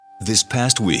This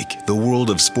past week, the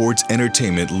world of sports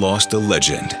entertainment lost a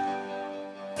legend.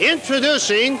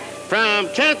 Introducing, from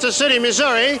Kansas City,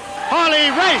 Missouri, Harley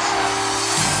Race.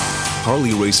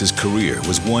 Harley Race's career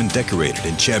was one decorated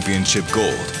in championship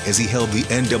gold as he held the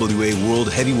NWA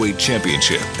World Heavyweight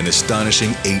Championship an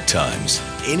astonishing 8 times.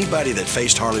 Anybody that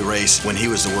faced Harley Race when he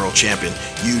was the world champion,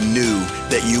 you knew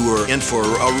that you were in for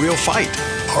a real fight.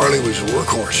 Harley was a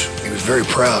workhorse. He was very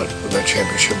proud of that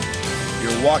championship.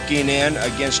 You're walking in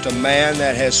against a man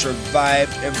that has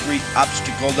survived every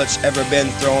obstacle that's ever been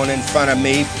thrown in front of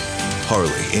me.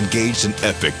 Harley engaged in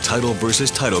epic title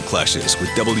versus title clashes with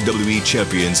WWE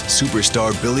champions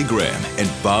superstar Billy Graham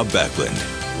and Bob Backlund.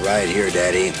 Right here,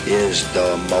 Daddy, is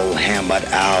the Muhammad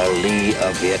Ali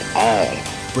of it all.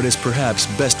 But is perhaps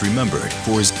best remembered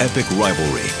for his epic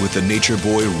rivalry with the Nature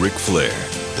Boy Ric Flair.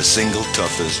 The single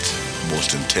toughest,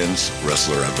 most intense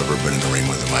wrestler I've ever been in the ring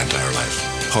with in my entire life.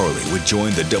 Harley would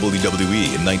join the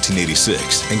WWE in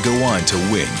 1986 and go on to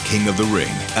win King of the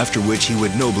Ring, after which he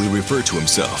would nobly refer to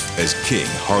himself as King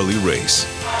Harley Race.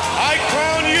 I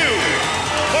crown you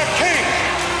the King,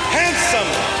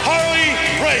 handsome Harley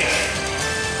Race.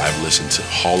 I've listened to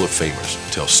Hall of Famers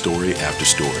tell story after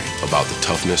story about the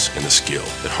toughness and the skill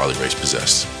that Harley Race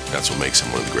possessed. That's what makes him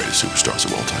one of the greatest superstars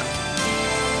of all time.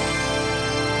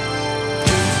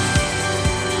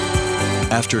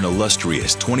 After an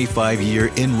illustrious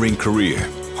 25-year in-ring career,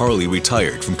 Harley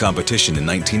retired from competition in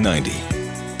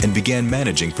 1990 and began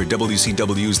managing for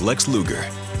WCW's Lex Luger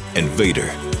and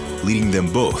Vader, leading them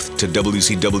both to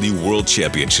WCW World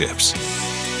Championships.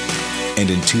 And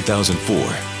in 2004,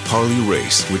 Harley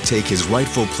Race would take his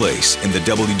rightful place in the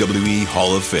WWE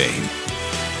Hall of Fame.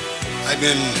 I've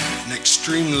been an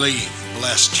extremely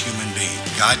blessed human being.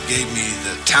 God gave me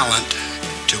the talent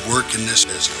to work in this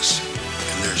business.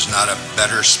 There's not a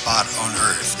better spot on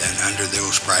earth than under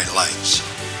those bright lights.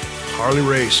 Harley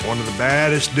Race, one of the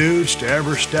baddest dudes to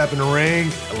ever step in the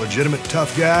ring, a legitimate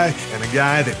tough guy, and a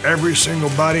guy that every single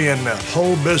body in the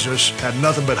whole business had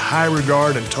nothing but high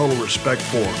regard and total respect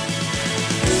for.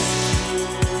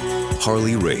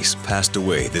 Harley Race passed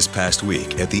away this past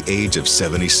week at the age of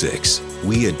 76.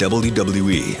 We at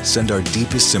WWE send our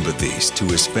deepest sympathies to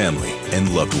his family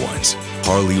and loved ones.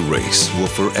 Harley Race will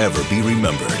forever be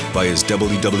remembered by his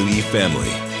WWE family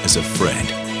as a friend,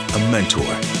 a mentor,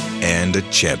 and a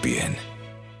champion.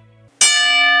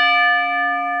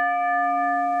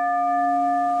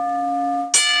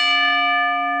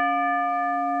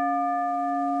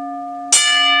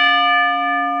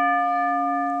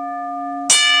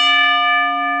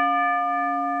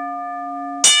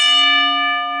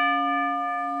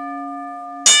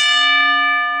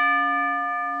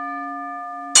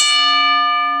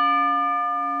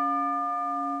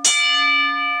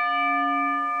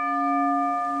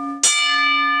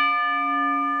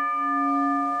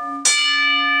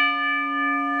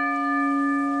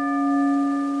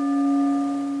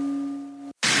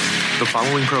 The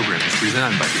following program is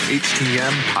presented by the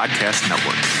HTM Podcast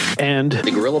Network. And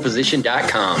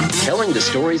TheGorillaPosition.com, telling the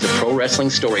stories of pro wrestling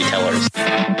storytellers.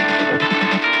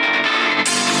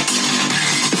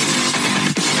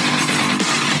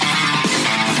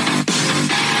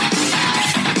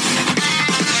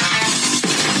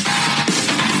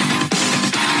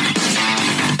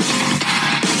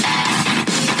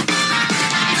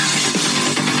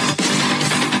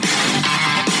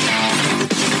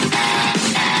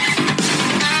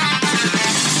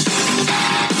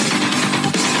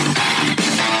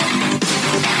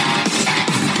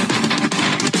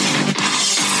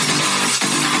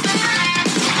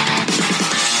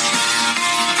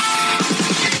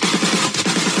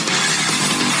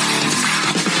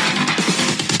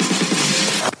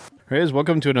 Hey guys,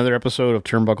 welcome to another episode of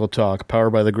Turnbuckle Talk,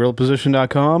 powered by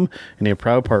TheGorillaPosition.com and a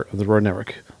proud part of the Road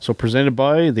Network. So presented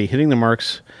by the Hitting the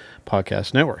Marks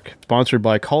Podcast Network. Sponsored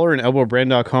by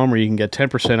CollaranElbowBrand.com, where you can get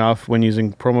 10% off when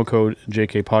using promo code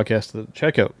JKPodcast at the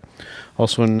checkout.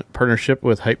 Also in partnership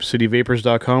with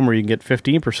HypeCityVapors.com, where you can get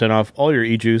 15% off all your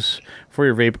e-juice for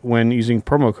your vape when using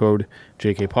promo code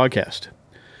JKPodcast.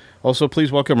 Also,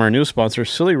 please welcome our new sponsor,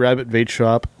 Silly Rabbit Vape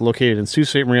Shop, located in Sault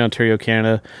Ste. Marie, Ontario,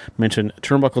 Canada. Mention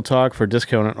Turnbuckle Talk for a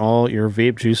discount on all your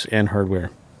vape juice and hardware.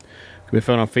 You can be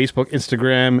found on Facebook,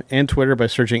 Instagram, and Twitter by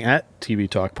searching at TV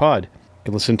Talk Pod. You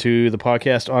can listen to the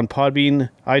podcast on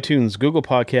Podbean, iTunes, Google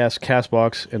Podcasts,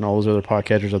 CastBox, and all those other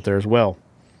podcatchers out there as well.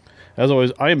 As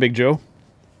always, I am Big Joe.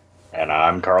 And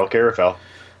I'm Carl Carafel.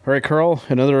 All right, Carl,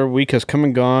 another week has come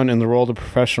and gone in the world of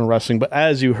professional wrestling, but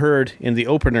as you heard in the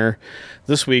opener,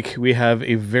 this week we have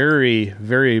a very,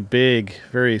 very big,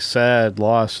 very sad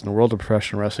loss in the world of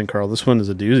professional wrestling, Carl. This one is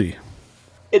a doozy.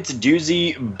 It's a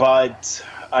doozy, but,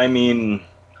 I mean,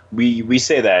 we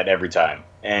say that every time,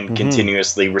 and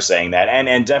continuously we're saying that,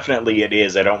 and definitely it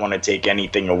is. I don't want to take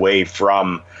anything away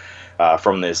from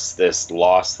this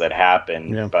loss that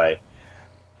happened, but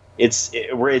it's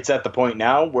at the point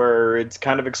now where it's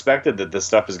kind of expected that this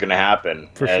stuff is going to happen.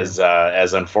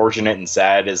 As unfortunate and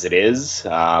sad as it is,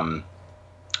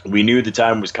 we knew the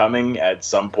time was coming at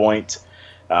some point,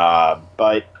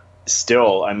 but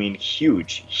still, I mean,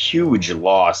 huge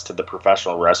loss to the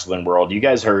professional wrestling world. You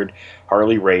guys heard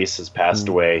Harley Race has passed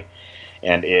away,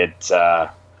 and it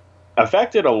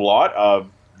affected a lot of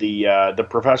the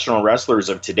professional wrestlers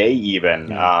of today,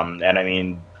 even. And I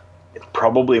mean,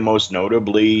 probably most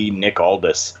notably Nick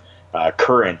Aldis,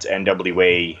 current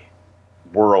NWA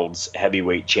World's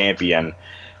Heavyweight Champion,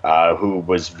 who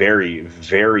was very,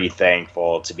 very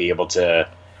thankful to be able to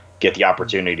get the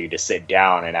opportunity to sit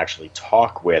down and actually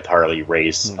talk with Harley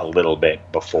Race a little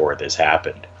bit before this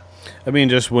happened. I mean,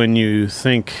 just when you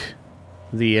think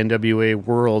the NWA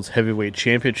World's Heavyweight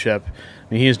Championship,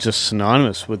 I mean, he is just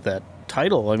synonymous with that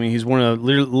title. I mean, he's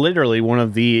literally one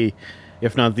of the,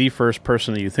 if not the first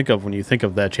person that you think of when you think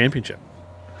of that championship.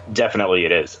 Definitely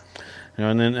it is.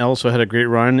 And then also had a great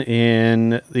run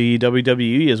in the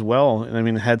WWE as well. And I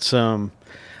mean, had some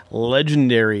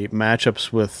legendary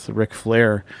matchups with Ric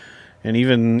Flair. And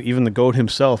even the GOAT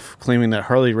himself claiming that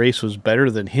Harley Race was better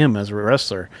than him as a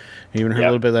wrestler. You even heard a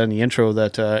little bit of that in the intro.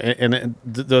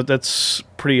 That's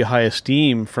pretty high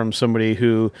esteem from somebody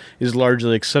who is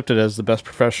largely accepted as the best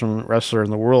professional wrestler in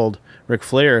the world, Ric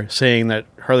Flair, saying that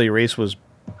Harley Race was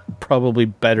probably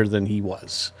better than he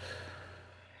was.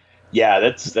 Yeah,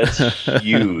 that's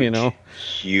huge.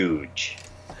 Huge.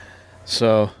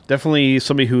 So definitely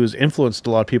somebody who's influenced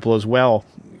a lot of people as well.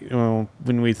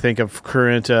 When we think of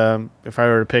current, if I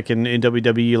were to pick in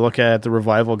WWE, you look at the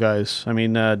Revival guys. I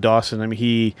mean, Dawson. I mean,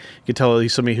 you could tell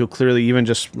he's somebody who clearly, even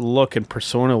just look and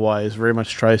persona-wise, very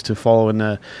much tries to follow in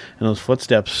those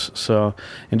footsteps. So,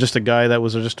 and just a guy that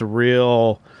was just a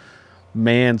real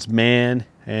man's man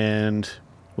and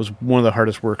was one of the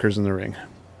hardest workers in the ring.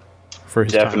 For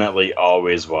his Definitely time.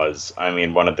 Always was. I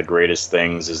mean, one of the greatest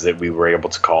things is that we were able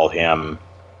to call him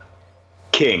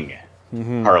King.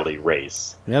 Harley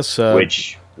Race, yes,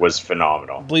 which was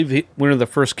phenomenal. I believe one of the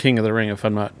first King of the Ring, if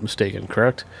I'm not mistaken,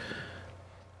 correct?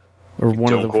 Or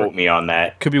one Don't quote me on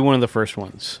that. Could be one of the first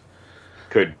ones.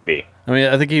 Could be. I mean,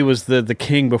 I think he was the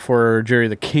King before Jerry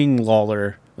the King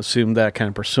Lawler assumed that kind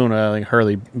of persona. I think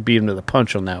Harley beat him to the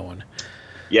punch on that one.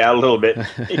 Yeah, a little bit.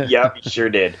 Yeah, he sure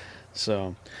did.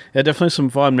 So, yeah, definitely some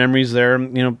fond memories there.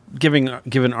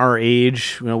 Given our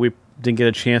age, we didn't get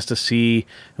a chance to see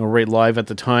right live at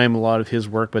the time a lot of his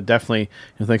work, but definitely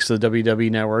thanks to the WWE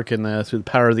Network and through the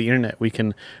power of the internet, we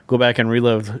can go back and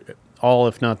relive all,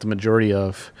 if not the majority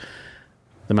of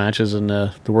the matches and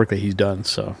the work that he's done.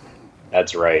 So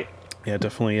that's right. Yeah,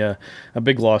 definitely a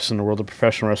big loss in the world of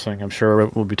professional wrestling. I'm sure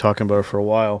we'll be talking about it for a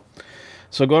while.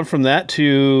 So going from that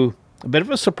to a bit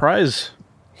of a surprise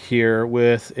here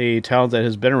with a talent that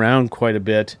has been around quite a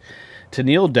bit.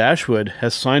 Tenille Dashwood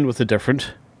has signed with a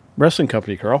different wrestling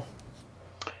company, Carl.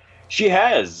 She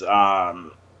has.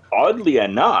 Oddly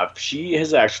enough, she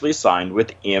has actually signed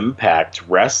with Impact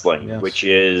Wrestling, which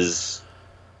is,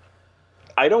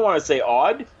 I don't want to say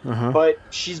odd, but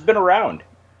she's been around.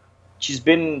 She's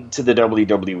been to the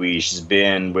WWE. She's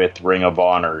been with Ring of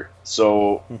Honor.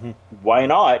 So why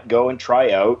not go and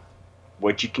try out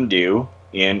what you can do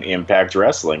in Impact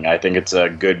Wrestling? I think it's a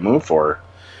good move for her.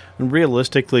 And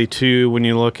realistically, too, when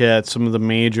you look at some of the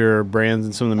major brands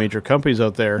and some of the major companies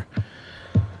out there,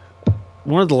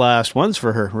 one of the last ones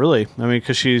for her, really. I mean,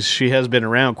 because she has been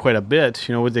around quite a bit,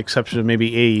 with the exception of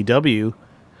maybe AEW.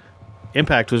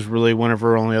 Impact was really one of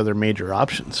her only other major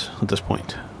options at this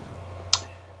point.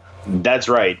 That's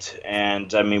right.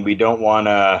 And, I mean, we don't want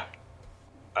to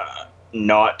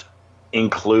not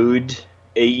include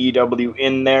AEW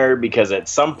in there, because at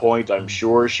some point I'm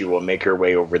sure she will make her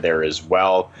way over there as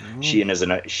well. She's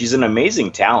an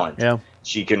amazing talent. Yeah.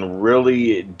 She can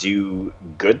really do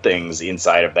good things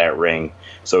inside of that ring.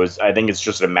 So I think it's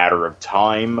just a matter of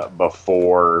time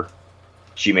before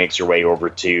she makes her way over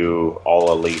to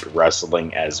All Elite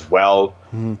Wrestling as well.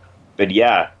 But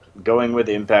yeah, going with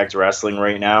Impact Wrestling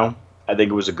right now, I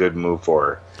think it was a good move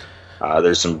for her.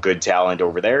 There's some good talent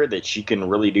over there that she can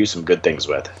really do some good things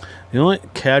with. The only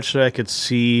catch that I could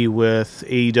see with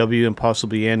AEW and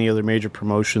possibly any other major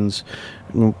promotions,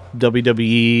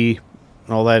 WWE,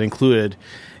 all that included,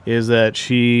 is that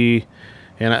she,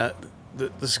 and this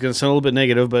is going to sound a little bit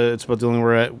negative, but it's about the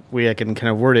only way I can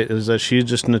kind of word it, is that she's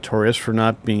just notorious for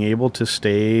not being able to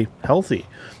stay healthy.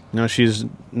 She's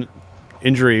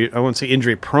I won't say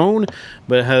injury prone,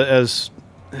 but has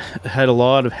had a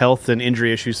lot of health and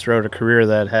injury issues throughout her career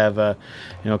that have,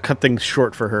 cut things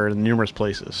short for her in numerous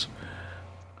places.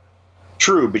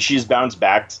 True, but she's bounced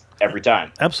back every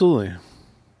time. Absolutely.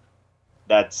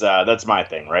 That's my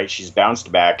thing, right? She's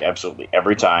bounced back absolutely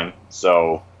every time.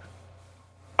 So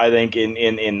I think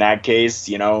in that case,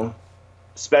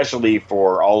 especially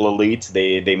for All Elite,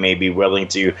 they may be willing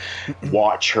to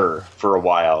watch her for a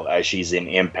while as she's in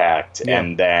Impact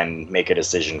and then make a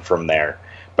decision from there.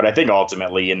 But I think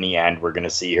ultimately, in the end, we're going to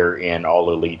see her in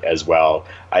All Elite as well.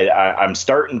 I'm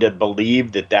starting to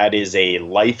believe that is a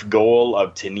life goal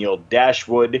of Tenille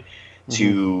Dashwood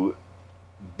to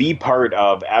be part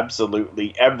of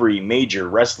absolutely every major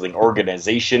wrestling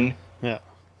organization. Yeah.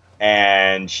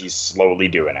 And she's slowly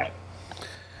doing it.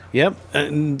 Yep,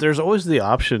 and there's always the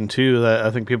option, too, that I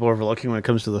think people are overlooking when it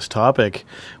comes to this topic.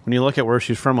 When you look at where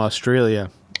she's from, Australia,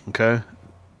 okay,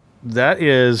 that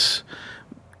is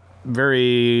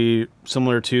very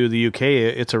similar to the UK.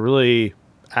 It's a really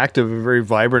active, very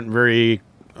vibrant, very,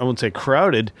 I wouldn't say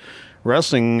crowded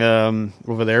wrestling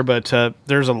over there, but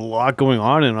there's a lot going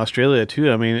on in Australia,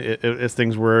 too. I mean, if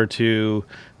things were to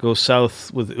go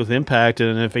south with Impact,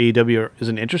 and if AEW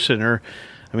isn't interested in her,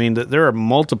 I mean, there are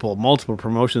multiple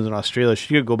promotions in Australia.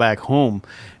 She could go back home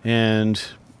and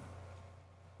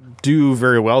do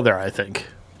very well there, I think.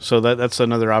 So that's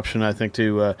another option, I think,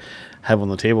 to have on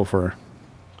the table for her.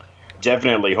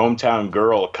 Definitely, hometown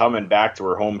girl coming back to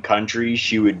her home country,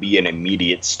 she would be an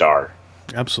immediate star.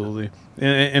 Absolutely.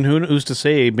 And who's to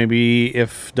say, maybe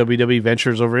if WWE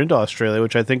ventures over into Australia,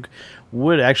 which I think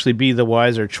would actually be the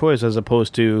wiser choice as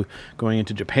opposed to going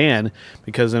into Japan,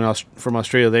 because from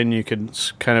Australia then you could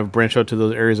kind of branch out to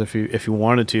those areas if you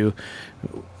wanted to,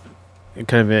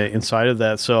 kind of inside of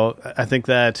that. So I think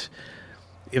that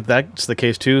if that's the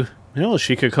case too,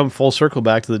 she could come full circle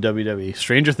back to the WWE.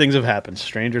 Stranger things have happened.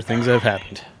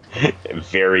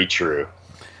 Very true.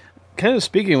 Kind of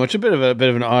speaking, which is a bit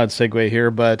of an odd segue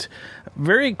here, but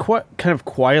very kind of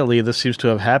quietly this seems to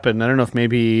have happened. I don't know if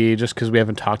maybe just because we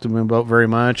haven't talked to him about very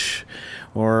much,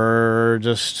 or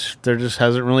there just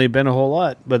hasn't really been a whole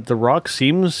lot. But The Rock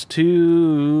seems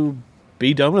to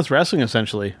be done with wrestling,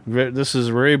 essentially. This is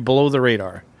very below the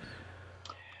radar.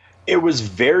 It was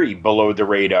very below the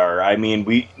radar. I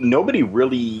mean, nobody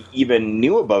really even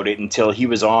knew about it until he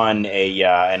was on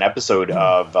an episode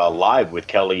of Live with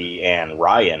Kelly and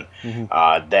Ryan,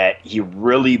 that he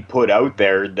really put out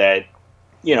there that,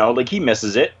 he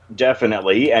misses it,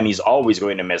 definitely, and he's always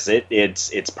going to miss it.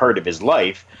 It's part of his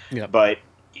life. Yep. But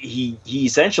he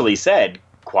essentially said,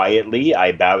 quietly,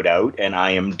 I bowed out and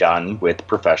I am done with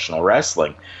professional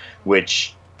wrestling,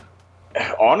 which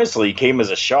honestly came as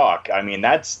a shock. I mean,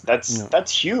 that's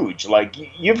huge. Like,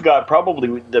 you've got probably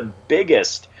one of the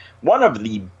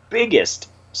biggest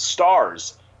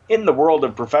stars in the world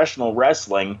of professional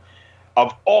wrestling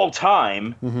of all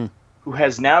time, who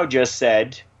has now just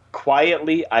said,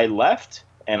 quietly, I left,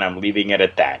 and I'm leaving it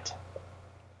at that.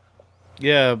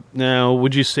 Yeah. Now,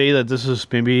 would you say that this is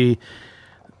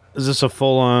is this a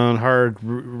full-on hard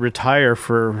retire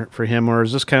for him, or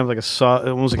is this kind of like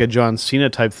almost like a John Cena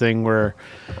type thing where,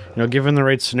 given the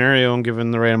right scenario and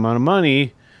given the right amount of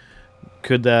money,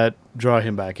 could that draw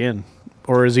him back in?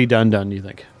 Or is he done, do you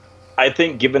think? I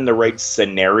think given the right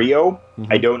scenario,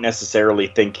 I don't necessarily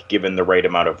think given the right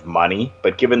amount of money,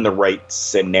 but given the right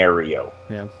scenario,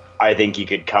 I think he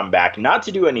could come back, not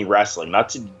to do any wrestling, not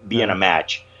to be in a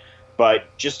match, but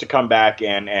just to come back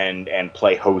and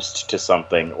play host to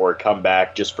something, or come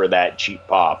back just for that cheap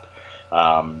pop,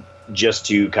 just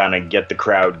to kind of get the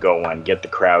crowd going, get the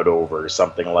crowd over,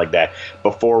 something like that.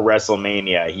 Before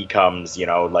WrestleMania, he comes,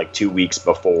 2 weeks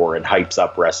before and hypes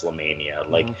up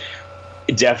WrestleMania.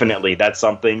 Definitely, that's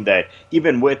something that,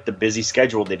 even with the busy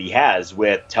schedule that he has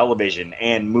with television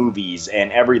and movies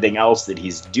and everything else that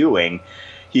he's doing,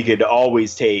 he could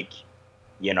always take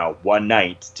one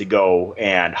night to go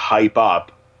and hype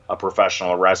up a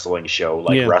professional wrestling show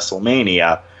like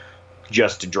WrestleMania,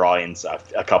 just to draw in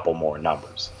a couple more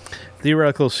numbers.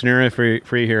 Theoretical scenario for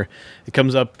you here. It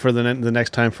comes up for the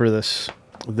next time for this.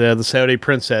 The Saudi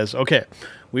Prince says, okay,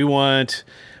 we want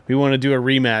to do a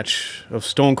rematch of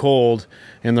Stone Cold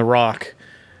and The Rock.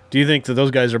 Do you think that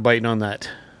those guys are biting on that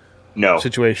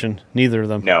situation? Neither of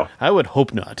them. No. I would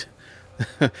hope not.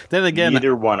 Then again,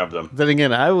 neither one of them. Then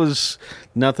again, I was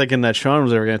not thinking that Sean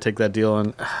was ever going to take that deal,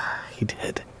 and he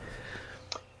did.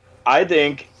 I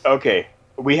think,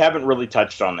 we haven't really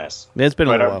touched on this. It's been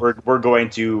a while. We're going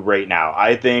to right now.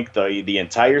 I think the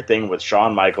entire thing with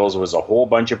Shawn Michaels was a whole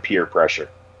bunch of peer pressure.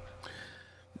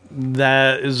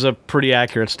 That is a pretty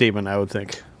accurate statement, I would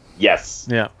think. Yes.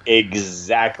 Yeah.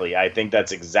 Exactly. I think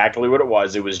that's exactly what it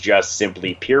was. It was just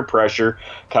simply peer pressure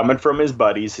coming from his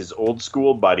buddies, his old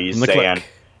school buddies, saying, click.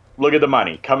 look at the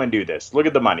money, come and do this. Look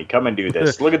at the money, come and do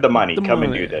this. Look at the money, come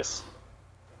and do this.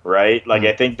 Right? Like,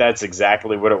 I think that's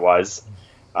exactly what it was.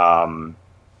 I'm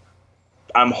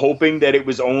hoping that it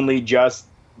was only just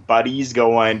buddies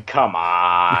going, come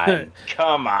on,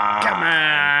 come on. Come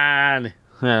on.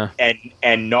 Yeah.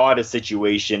 And not a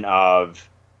situation of,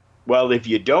 well, if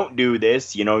you don't do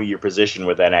this, you know, your position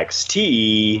with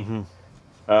NXT.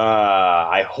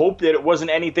 I hope that it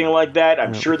wasn't anything like that.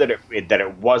 I'm sure that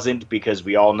it wasn't, because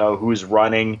we all know who's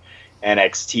running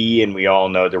NXT, and we all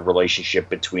know the relationship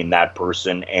between that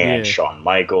person and Shawn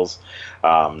Michaels.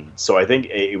 So I think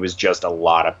it was just a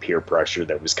lot of peer pressure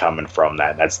that was coming from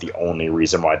that. That's the only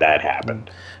reason why that happened.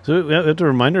 So we have to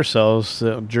remind ourselves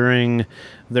that during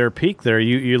their peak there,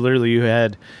 you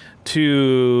had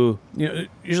two,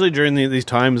 usually during these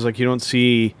times, like, you don't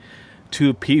see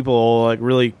two people like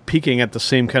really peaking at the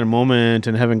same kind of moment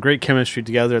and having great chemistry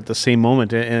together at the same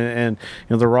moment. And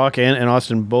The Rock and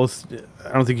Austin both,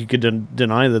 I don't think you could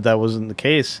deny that wasn't the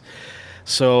case.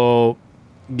 So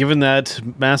given that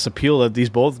mass appeal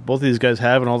that both of these guys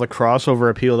have, and all the crossover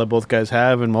appeal that both guys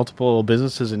have in multiple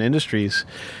businesses and industries,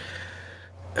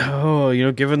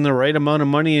 given the right amount of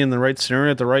money in the right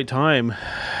scenario at the right time,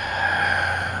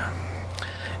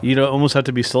 you almost have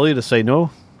to be silly to say no,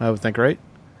 I would think, right?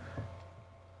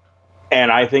 And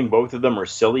I think both of them are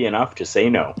silly enough to say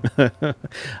no.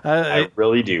 I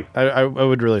really do. I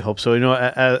would really hope so.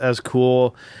 As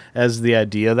cool as the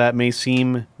idea that may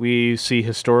seem, we see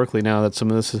historically now that some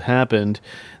of this has happened,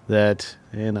 that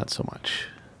not so much.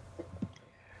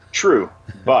 True,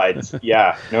 but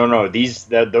yeah, no.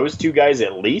 Those two guys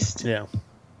at least. Yeah.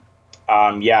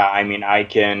 I mean, I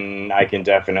can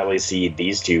definitely see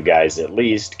these two guys at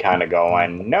least kind of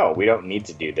going, no, we don't need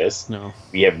to do this. No.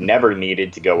 We have never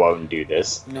needed to go out and do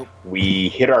this. Nope. We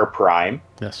hit our prime.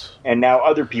 Yes. And now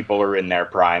other people are in their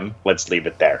prime. Let's leave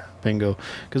it there. Bingo.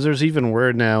 Because there's even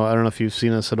word now, I don't know if you've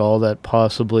seen this at all, that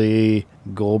possibly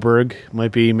Goldberg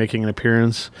might be making an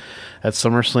appearance at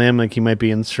SummerSlam. Like, he might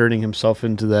be inserting himself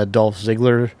into that Dolph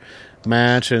Ziggler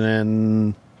match, and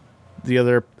then the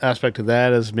other aspect of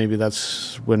that is maybe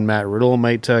that's when Matt Riddle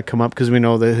might come up, because we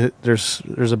know that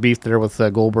there's a beef there with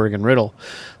Goldberg and Riddle.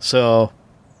 So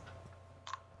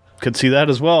could see that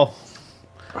as well.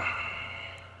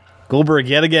 Goldberg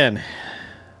yet again.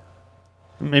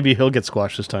 Maybe he'll get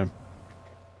squashed this time.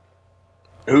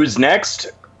 Who's next?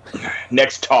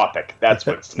 Next topic. That's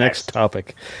what's next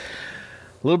topic.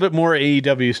 A little bit more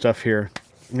AEW stuff here.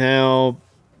 Now,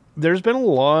 there's been a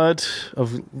lot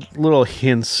of little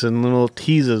hints and little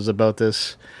teases about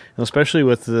this, especially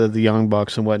with the Young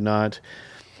Bucks and whatnot,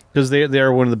 because they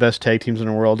are one of the best tag teams in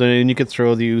the world, and you could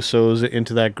throw the Usos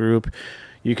into that group.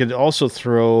 You could also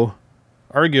throw,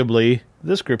 arguably,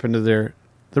 this group into the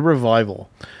Revival.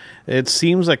 It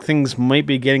seems like things might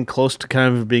be getting close to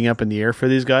kind of being up in the air for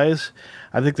these guys.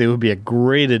 I think they would be a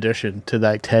great addition to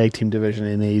that tag team division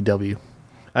in AEW.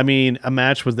 I mean, a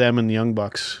match with them and the Young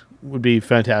Bucks would be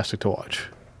fantastic to watch.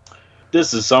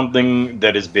 This is something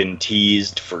that has been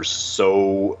teased for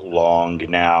so long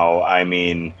now. I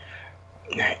mean,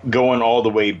 going all the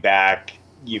way back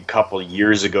a couple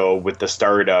years ago with the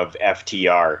start of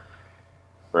FTR,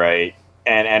 right?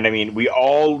 And I mean, we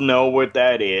all know what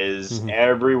that is. Mm-hmm.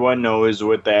 Everyone knows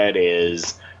what that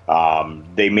is.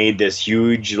 They made this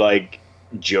huge,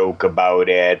 joke about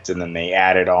it, and then they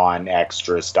added on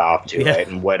extra stuff to it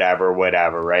and whatever,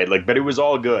 right? But it was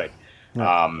all good.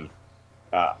 Yeah.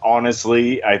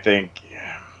 Honestly, I think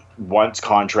once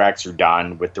contracts are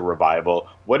done with the Revival,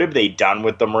 what have they done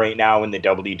with them right now in the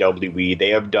WWE? They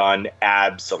have done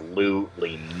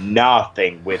absolutely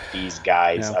nothing with these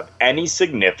guys of any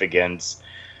significance.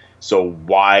 So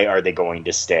why are they going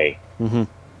to stay? Mm-hmm.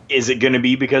 Is it going to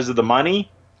be because of the money?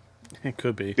 It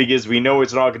could be. Because we know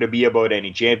it's not going to be about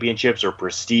any championships or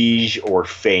prestige or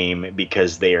fame,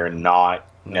 because they are not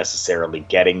necessarily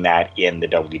getting that in the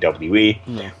WWE.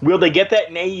 No. Will they get that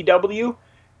in AEW?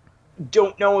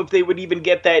 Don't know if they would even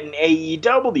get that in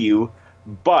AEW,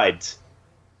 but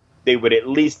they would at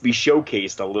least be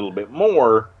showcased a little bit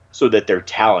more so that their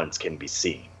talents can be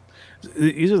seen.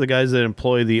 These are the guys that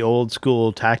employ the old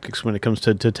school tactics when it comes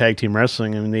to tag team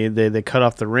wrestling. I mean, they cut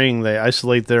off the ring, they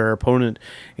isolate their opponent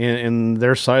in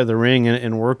their side of the ring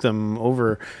and work them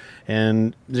over.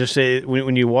 And just say,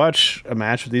 when you watch a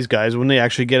match with these guys, when they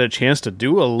actually get a chance to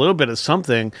do a little bit of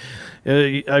something,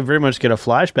 I very much get a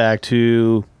flashback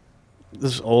to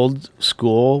this old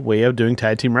school way of doing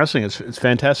tag team wrestling. It's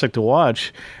fantastic to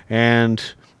watch. And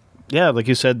yeah, like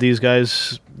you said, these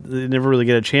guys, they never really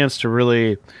get a chance to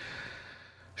really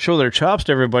show their chops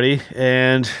to everybody.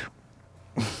 And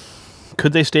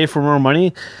could they stay for more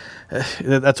money?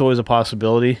 That's always a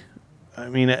possibility. I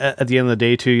mean, at the end of the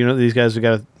day, too, you know, these guys have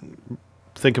got to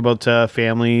think about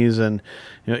families, and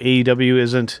you know, AEW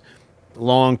isn't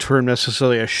long term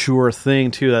necessarily a sure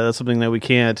thing too. That's something that we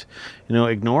can't, you know,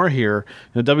 ignore here.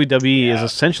 You know, WWE is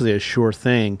essentially a sure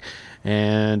thing,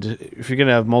 and if you're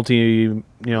gonna have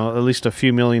at least a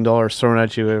few $1 million thrown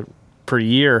at you per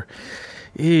year,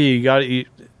 you'd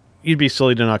be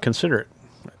silly to not consider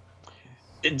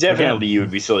it. Definitely, you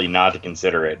would be silly not to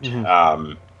consider it.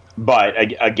 Mm-hmm. But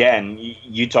again,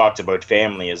 you talked about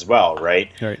family as well,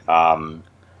 right? Right.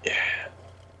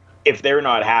 If they're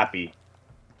not happy,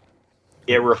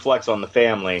 it reflects on the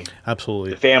family.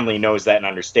 Absolutely. The family knows that and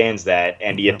understands that.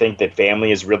 And do you think that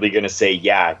family is really going to say,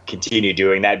 yeah, continue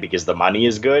doing that because the money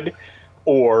is good?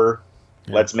 Or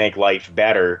let's make life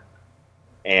better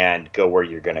and go where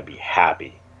you're going to be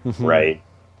happy, right?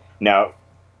 Now,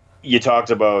 you talked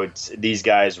about these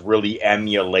guys really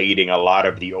emulating a lot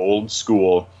of the old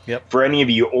school. Yep. For any of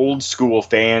you old school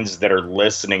fans that are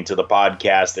listening to the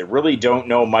podcast that really don't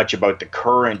know much about the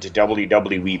current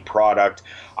WWE product,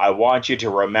 I want you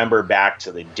to remember back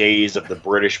to the days of the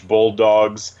British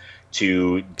Bulldogs,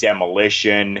 to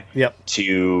Demolition,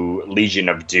 to Legion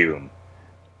of Doom.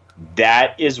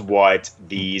 That is what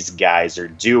these guys are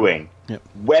doing. Yep.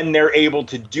 When they're able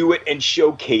to do it and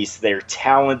showcase their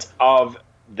talent of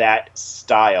that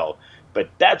style. But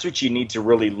that's what you need to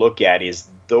really look at, is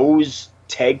those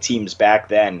tag teams back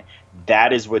then.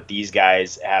 That is what these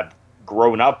guys have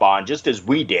grown up on, just as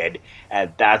we did,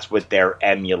 and that's what they're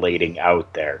emulating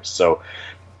out there. So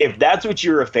if that's what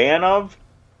you're a fan of,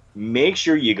 make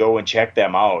sure you go and check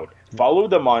them out. Follow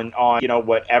them on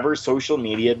whatever social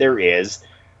media there is.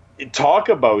 Talk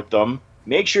about them.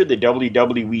 Make sure the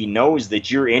WWE knows that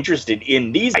you're interested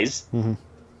in these guys,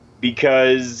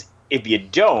 because if you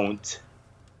don't,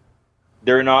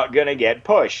 they're not going to get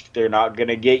pushed. They're not going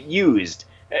to get used.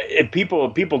 People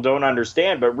don't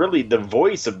understand, but really the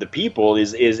voice of the people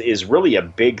is really a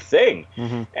big thing.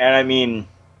 And I mean,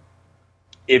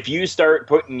 if you start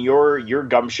putting your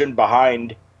gumption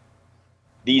behind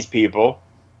these people,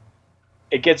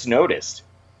 it gets noticed,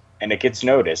 and it gets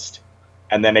noticed,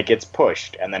 and then it gets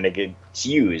pushed, and then it gets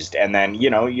used, and then you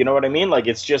know what I mean? Like,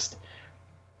 it's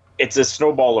a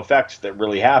snowball effect that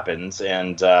really happens,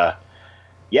 and go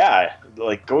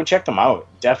and check them out,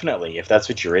 definitely, if that's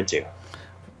what you're into.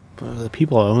 The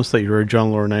people, I almost thought you were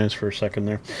John Laurinaitis for a second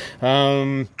there.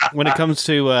 When it comes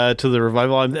to the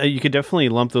Revival, you could definitely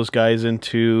lump those guys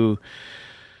into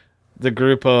the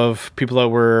group of people that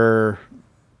were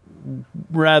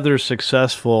rather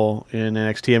successful in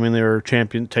NXT. I mean, they were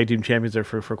tag team champions there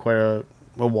for quite a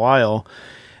while,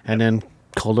 and then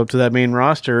called up to that main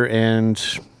roster and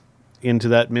into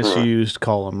that misused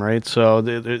column, right? So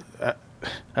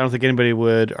I don't think anybody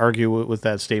would argue with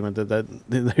that statement that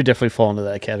they definitely fall into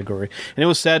that category. And it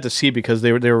was sad to see, because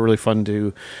they were really fun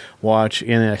to watch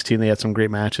in NXT, and they had some great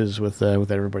matches with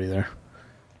everybody there.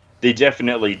 They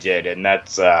definitely did, and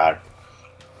that's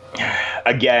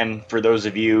again, for those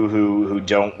of you who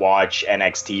don't watch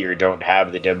NXT or don't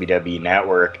have the WWE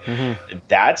Network,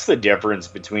 that's the difference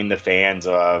between the fans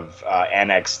of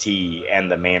NXT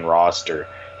and the main roster.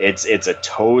 It's a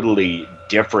totally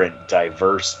different,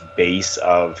 diverse base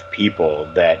of people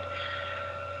that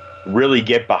really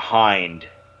get behind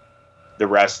the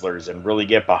wrestlers and really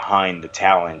get behind the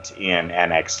talent in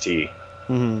NXT.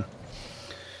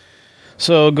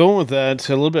 So going with that,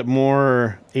 a little bit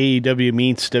more AEW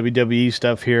meets WWE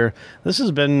stuff here. This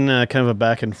has been kind of a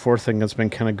back and forth thing that's been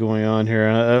kind of going on here.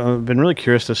 I've been really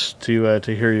curious to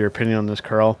hear your opinion on this,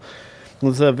 Carl.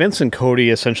 With Vince and Cody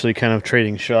essentially kind of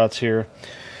trading shots here.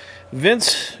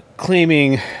 Vince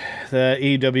claiming that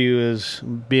AEW is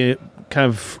kind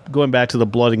of going back to the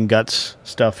blood and guts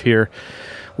stuff here.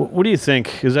 What do you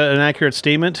think? Is that an accurate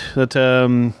statement that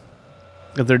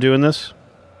they're doing this?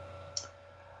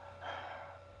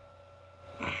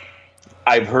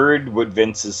 I've heard what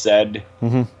Vince has said,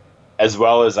 as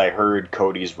well as I heard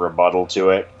Cody's rebuttal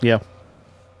to it. Yeah.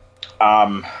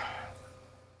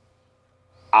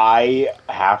 I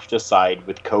have to side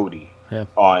with Cody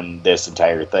on this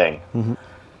entire thing.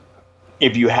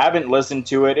 If you haven't listened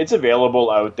to it, it's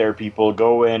available out there. People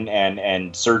go in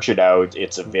and search it out.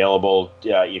 It's available.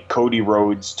 Cody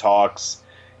Rhodes talks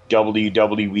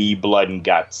WWE Blood and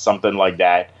Guts, something like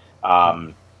that.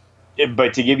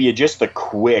 But to give you just a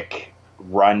quick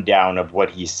rundown of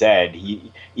what he said,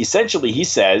 he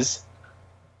says,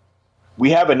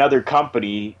 we have another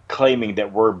company claiming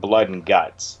that we're Blood and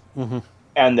Guts,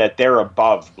 and that they're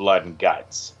above Blood and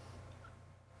Guts.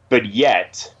 But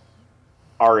yet,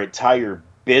 our entire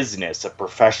business of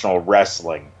professional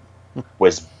wrestling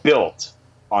was built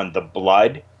on the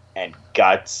blood and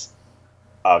guts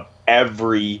of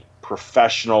every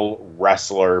professional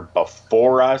wrestler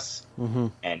before us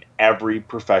and every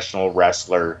professional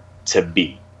wrestler to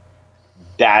be.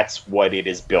 That's what it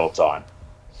is built on.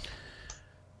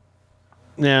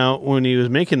 Now, when he was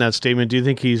making that statement, do you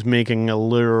think he's making a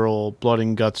literal blood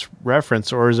and guts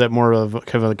reference, or is that more of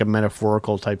kind of like a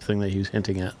metaphorical type thing that he's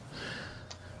hinting at?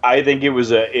 I think it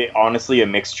was honestly a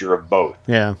mixture of both.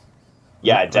 Yeah.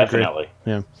 Yeah, definitely.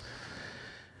 Yeah.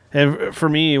 And for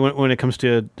me, when it comes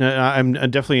to, I'm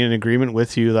definitely in agreement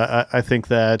with you. That I think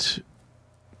that,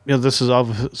 this is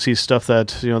obviously stuff that,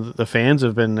 the fans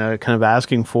have been kind of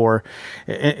asking for.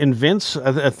 And Vince,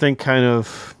 I think, kind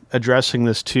of addressing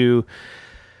this too.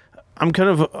 I'm kind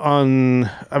of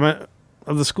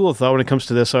of the school of thought when it comes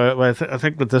to this. I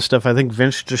think with this stuff, I think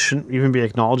Vince just shouldn't even be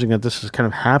acknowledging that this is kind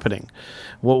of happening.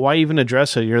 Well, why even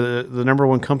address it? You're the number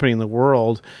one company in the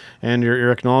world, and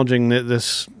you're acknowledging that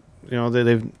this,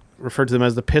 they've referred to them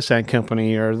as the pissant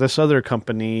company or this other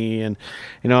company, and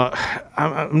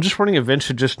I'm just wondering if Vince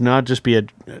should just not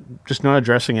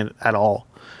addressing it at all,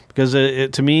 because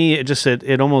to me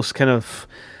it almost kind of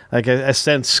like a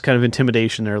sense kind of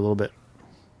intimidation there a little bit.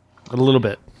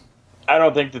 I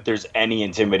don't think that there's any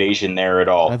intimidation there at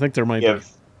all. I think there might be.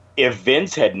 If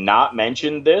Vince had not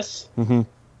mentioned this,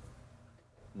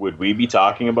 would we be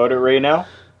talking about it right now?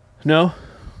 No.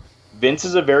 Vince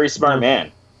is a very smart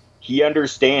man. He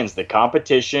understands the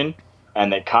competition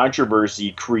and that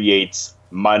controversy creates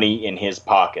money in his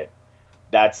pocket.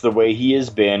 That's the way he has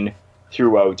been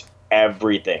throughout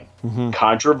everything.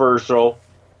 Controversial,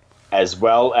 as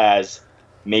well as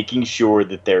making sure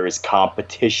that there is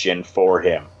competition for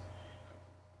him.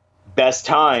 Best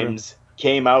times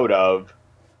came out of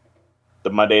the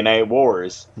Monday Night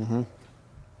Wars,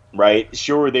 right?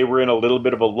 Sure, they were in a little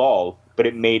bit of a lull, but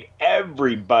it made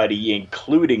everybody,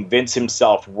 including Vince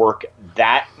himself, work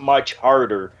that much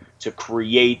harder to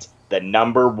create the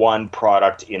number one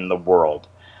product in the world.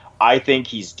 I think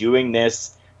he's doing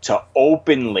this to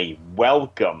openly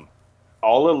welcome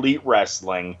All Elite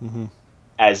Wrestling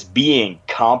as being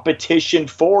competition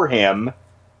for him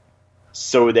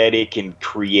so that it can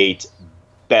create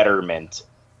betterment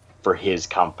for his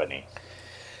company.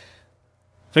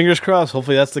 Fingers crossed.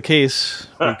 Hopefully that's the case,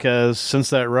 because since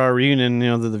that Raw reunion,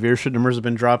 the viewership numbers have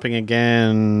been dropping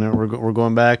again. We're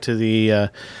going back to the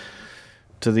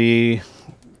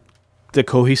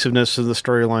cohesiveness of the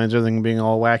storylines, everything being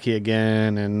all wacky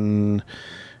again, and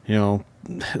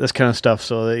this kind of stuff.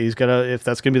 So he's got to, if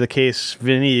that's going to be the case,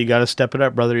 Vinny, you got to step it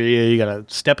up, brother. You got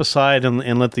to step aside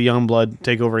and let the young blood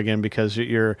take over again, because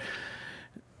you're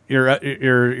out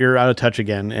of touch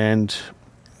again, and.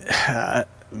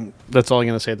 That's all I'm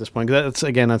going to say at this point. That's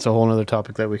a whole other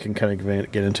topic that we can kind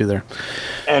of get into there.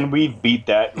 And we beat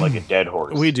that like a dead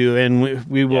horse. We do, and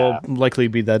we will likely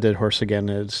beat that dead horse again.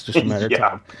 It's just a matter of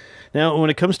time. Now, when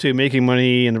it comes to making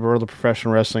money in the world of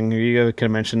professional wrestling, you kind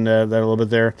of mentioned that a little bit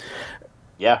there.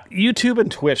 Yeah. YouTube and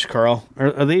Twitch, Carl,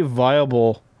 are they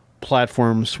viable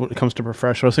platforms when it comes to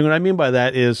professional wrestling? What I mean by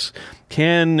that is,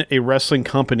 can a wrestling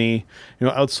company,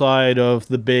 outside of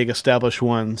the big established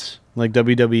ones like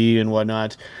WWE and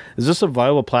whatnot, is this a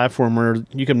viable platform where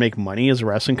you can make money as a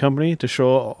wrestling company to show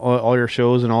all your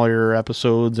shows and all your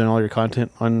episodes and all your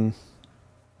content on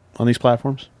these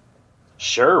platforms?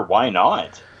 Sure, why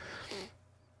not?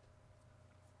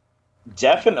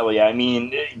 Definitely. I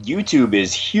mean, YouTube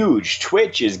is huge.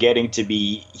 Twitch is getting to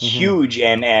be huge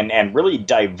and really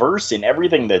diverse in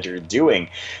everything that you're doing.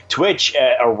 Twitch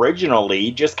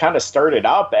originally just kind of started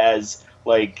up as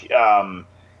like,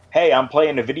 hey, I'm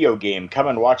playing a video game. Come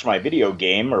and watch my video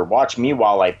game, or watch me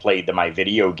while I play my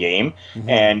video game.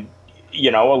 And,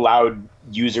 allowed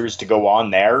users to go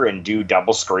on there and do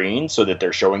double screen so that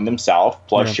they're showing themselves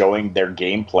plus showing their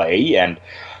gameplay. And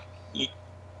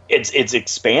it's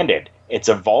expanded. It's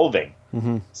evolving.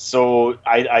 So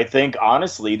I think,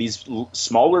 honestly, these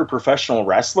smaller professional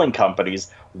wrestling companies,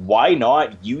 why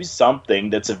not use something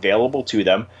that's available to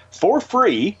them for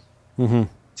free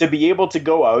to be able to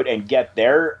go out and get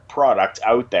their product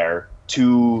out there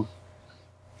to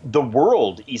the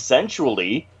world,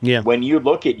 essentially. When you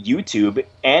look at YouTube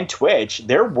and Twitch,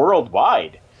 they're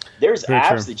worldwide. There's Very apps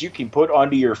true. that you can put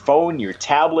onto your phone, your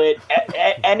tablet,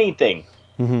 anything.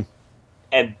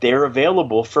 And they're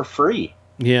available for free.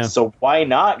 So why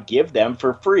not give them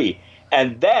for free?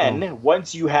 And then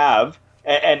once you have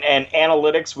and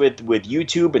analytics with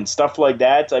YouTube and stuff like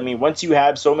that, I mean, once you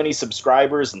have so many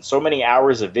subscribers and so many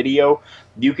hours of video,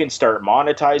 you can start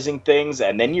monetizing things,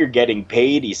 and then you're getting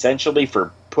paid essentially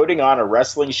for putting on a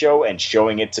wrestling show and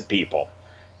showing it to people.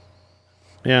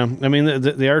 Yeah, I mean,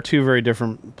 they are two very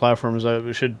different platforms.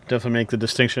 We should definitely make the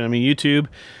distinction. I mean, YouTube,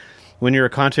 when you're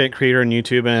a content creator on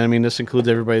YouTube, and I mean, this includes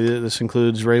everybody. This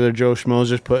includes regular Joe Schmoes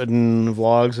just putting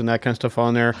vlogs and that kind of stuff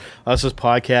on there. Us as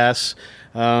podcasts,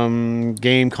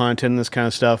 game content, this kind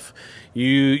of stuff.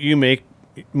 You make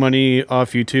money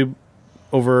off YouTube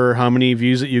over how many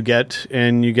views that you get,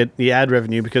 and you get the ad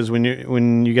revenue, because when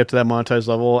you get to that monetized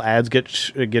level, ads get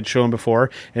shown before,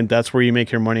 and that's where you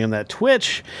make your money on that.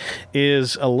 Twitch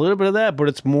is a little bit of that, but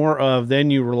it's more of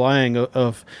then you relying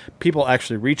of people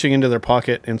actually reaching into their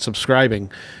pocket and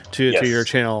subscribing to your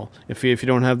channel. If you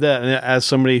don't have that, and as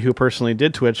somebody who personally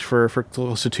did Twitch for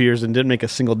close to 2 years and didn't make a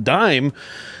single dime,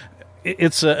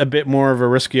 it's a bit more of a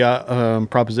risky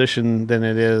proposition than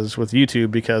it is with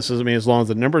YouTube, because I mean, as long as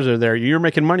the numbers are there, you're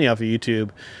making money off of YouTube.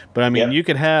 But I mean, you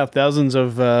could have thousands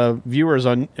of viewers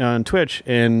on Twitch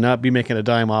and not be making a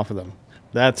dime off of them.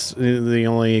 That's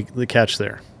the catch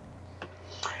there.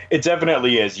 It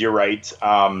definitely is. You're right.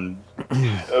 But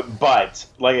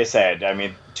like I said, I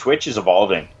mean, Twitch is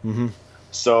evolving. Mm-hmm.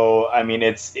 So, I mean,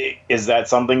 is that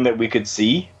something that we could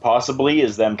see possibly?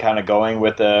 Is them kind of going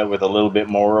with a little bit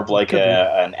more of like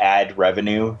an ad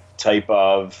revenue type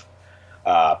of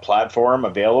platform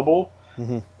available?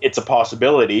 Mm-hmm. It's a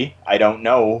possibility. I don't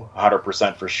know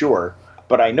 100% for sure,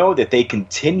 but I know that they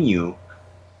continue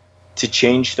to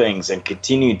change things and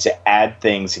continue to add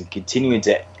things and continue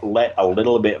to let a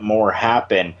little bit more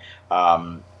happen.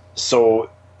 So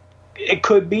it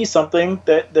could be something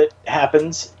that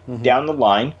happens down the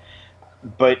line,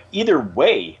 but either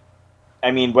way,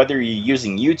 I mean, whether you're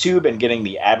using YouTube and getting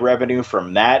the ad revenue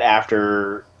from that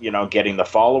after, getting the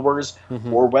followers,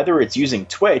 or whether it's using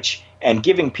Twitch and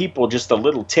giving people just a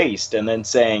little taste and then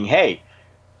saying, hey,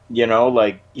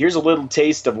 like, here's a little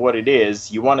taste of what it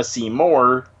is. You want to see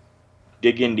more,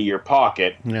 dig into your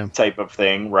pocket type of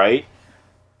thing, right?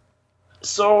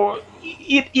 So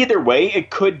either way, it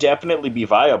could definitely be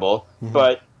viable,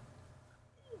 but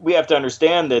we have to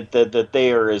understand that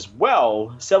they are as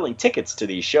well selling tickets to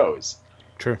these shows.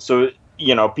 True. So,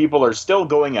 people are still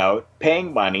going out,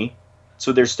 paying money,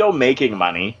 so they're still making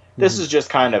money. This is just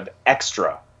kind of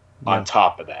extra on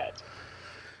top of that.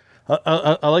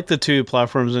 I like the two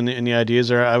platforms and the ideas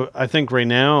there. I think right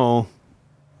now,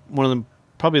 one of them,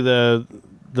 probably the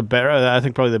better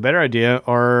idea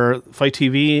are Fight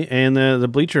TV and the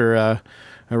Bleacher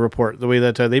Report. The way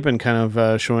that they've been kind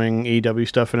of showing AEW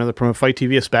stuff and other Fight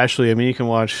TV especially. I mean, you can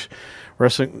watch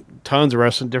wrestling, tons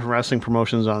of different wrestling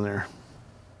promotions on there.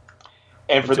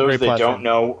 And for those that don't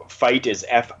know, Fight is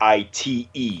FITE.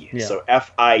 Yeah. So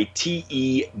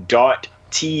FITE.TV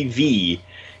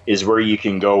is where you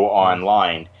can go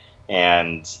online.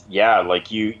 And yeah,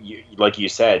 like you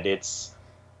said, it's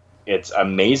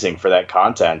amazing for that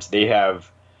content. They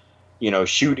have,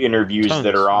 shoot interviews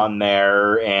that are on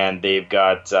there, and they've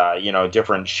got,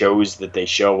 different shows that they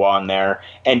show on there.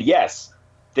 And yes,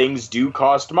 things do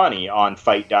cost money on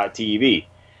Fight.tv.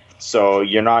 So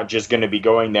you're not just going to be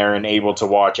going there and able to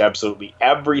watch absolutely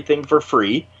everything for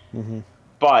free.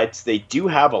 But they do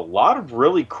have a lot of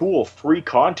really cool free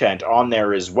content on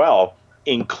there as well,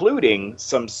 including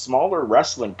some smaller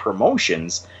wrestling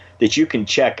promotions that you can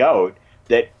check out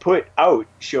that put out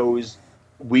shows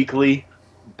weekly,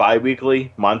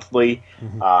 bi-weekly, monthly,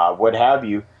 what have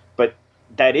you. But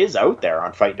that is out there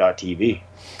on Fight.tv.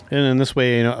 And in this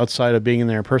way, outside of being in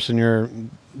there in person, you're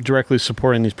directly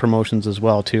supporting these promotions as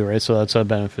well, too, right? So that's a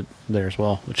benefit there as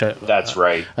well. That's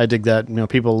right. I dig that.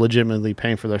 People legitimately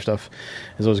paying for their stuff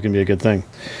is always going to be a good thing.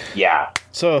 Yeah.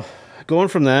 So going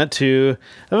from that to,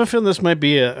 I have a feeling this might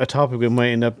be a topic we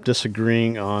might end up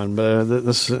disagreeing on, but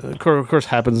this of course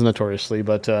happens notoriously.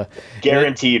 But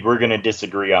guaranteed, we're going to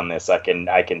disagree on this. I can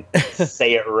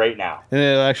say it right now. And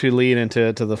it'll actually lead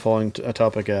into the following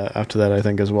topic after that, I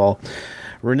think, as well.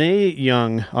 Renee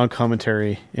Young on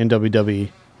commentary in WWE.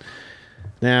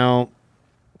 Now,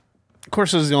 of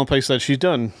course, this is the only place that she's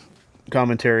done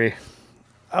commentary.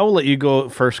 I will let you go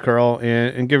first, Carl,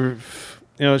 and give her.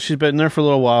 She's been there for a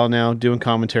little while now doing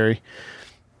commentary.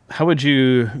 How would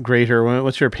you grade her?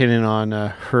 What's your opinion on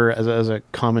her as a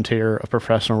commentator of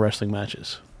professional wrestling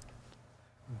matches?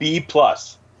 B+.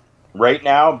 Right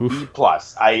now, B+.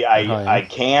 I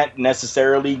can't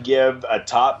necessarily give a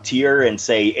top tier and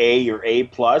say A or A+,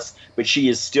 but she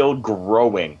is still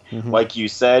growing. Like you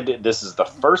said, this is the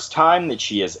first time that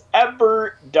she has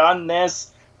ever done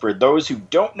this. For those who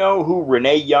don't know who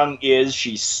Renee Young is,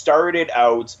 she started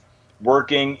out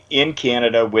working in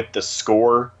Canada with The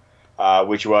Score,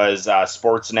 which was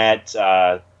Sportsnet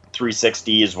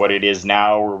 360 is what it is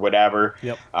now or whatever.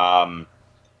 Yep.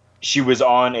 she was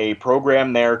on a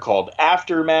program there called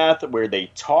Aftermath where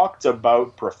they talked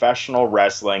about professional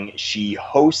wrestling. She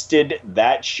hosted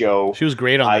that show. She was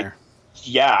great on there.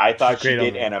 Yeah, I thought she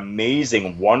did an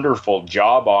amazing, wonderful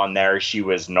job on there. She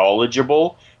was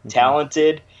knowledgeable,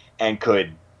 talented, and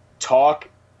could talk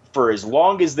for as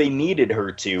long as they needed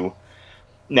her to.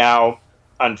 Now,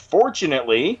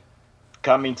 unfortunately,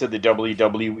 coming to the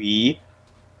WWE,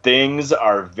 things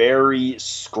are very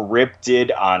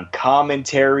scripted on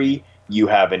commentary. You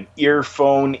have an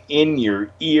earphone in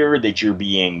your ear that you're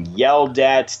being yelled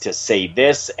at to say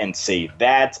this and say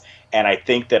that. And I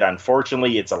think that,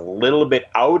 unfortunately, it's a little bit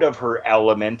out of her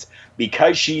element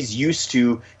because she's used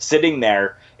to sitting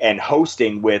there and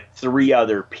hosting with 3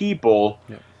 other people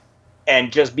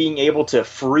and just being able to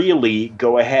freely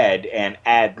go ahead and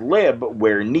ad-lib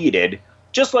where needed,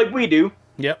 just like we do.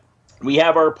 Yep. We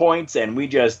have our points and we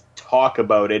just talk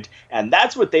about it. And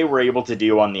that's what they were able to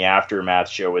do on the Aftermath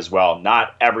show as well.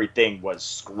 Not everything was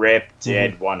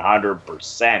scripted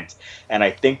 100%. And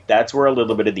I think that's where a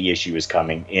little bit of the issue is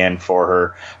coming in for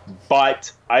her.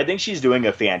 But I think she's doing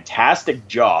a fantastic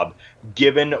job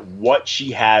given what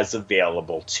she has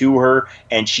available to her.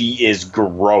 And she is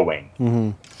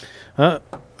growing. I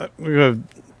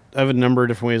have a number of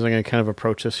different ways I'm going to kind of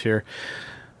approach this here.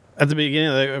 At the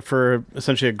beginning, for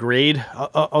essentially a grade,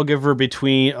 I'll give her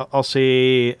between, I'll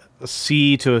say a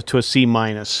C to a C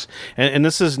minus, and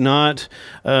this is not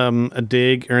a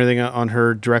dig or anything on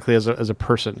her directly as a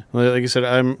person. Like I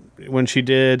said, when she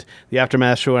did the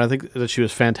Aftermath show, and I think that she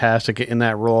was fantastic in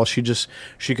that role. She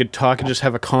could talk and just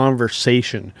have a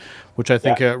conversation, which I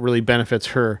think really benefits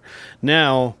her.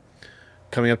 Now,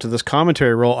 coming up to this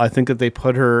commentary role, I think that they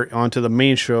put her onto the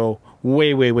main show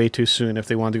way too soon if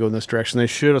they wanted to go in this direction. They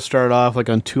should have started off like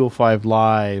on 205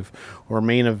 Live or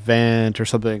Main Event or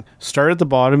something. Start at the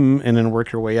bottom and then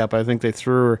work your way up. I think they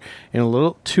threw her in a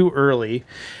little too early,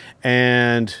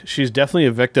 and she's definitely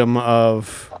a victim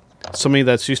of somebody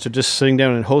that's used to just sitting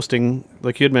down and hosting,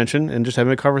 like you had mentioned, and just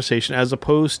having a conversation, as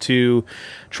opposed to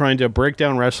trying to break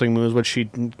down wrestling moves, which she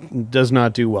does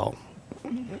not do well.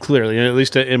 Clearly, at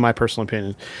least in my personal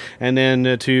opinion. And then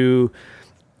it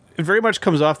very much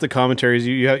comes off the commentaries.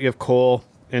 You have Cole,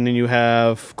 and then you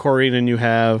have Corey, and then you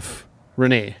have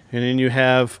Renee, and then you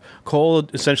have Cole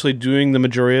essentially doing the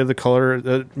majority of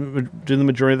doing the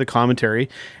majority of the commentary,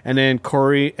 and then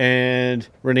Corey and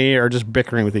Renee are just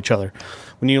bickering with each other.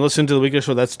 When you listen to the weekly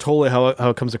show, that's totally how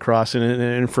it comes across.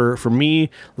 And for me,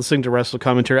 listening to wrestling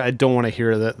commentary, I don't want to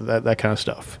hear that kind of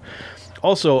stuff.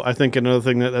 Also, I think another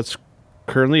thing that's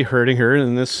currently hurting her,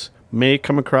 and this may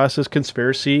come across as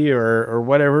conspiracy or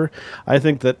whatever, I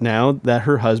think that now that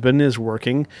her husband is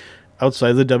working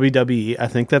outside the WWE, I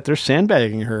think that they're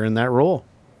sandbagging her in that role.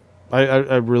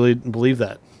 I really believe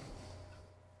that.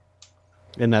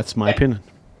 And that's my opinion.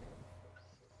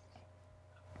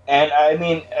 And I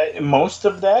mean, most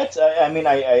of that,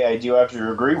 I do have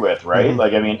to agree with, right? Mm-hmm.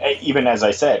 Like, I mean, even as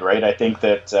I said, right, I think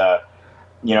that,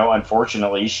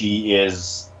 unfortunately she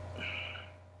is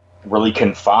really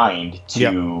confined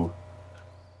to,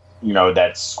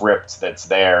 that script that's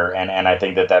there. And I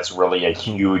think that that's really a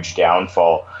huge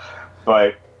downfall.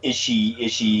 But is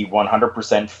she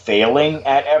 100% failing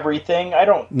at everything? I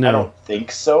don't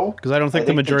think so. Because I don't think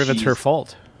the majority of it's her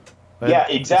fault. Yeah,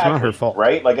 exactly. It's not her fault,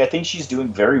 right? Like, I think she's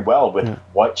doing very well with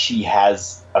what she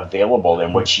has available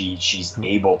and what she's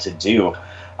able to do.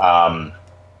 I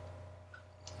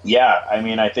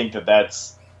mean, I think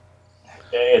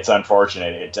it's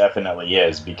unfortunate. It definitely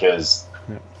is, because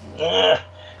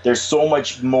there's so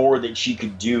much more that she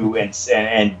could do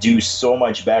and do so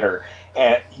much better.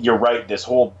 And you're right, this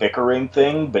whole bickering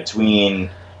thing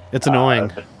between... It's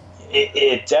annoying.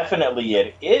 It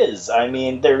definitely is. I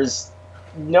mean, there's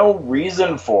no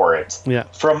reason for it. Yeah.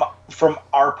 From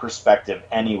our perspective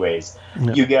anyways.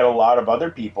 Yeah. You get a lot of other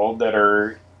people that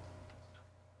are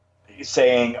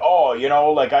saying,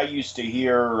 like I used to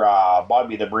hear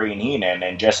Bobby the Brain Heenan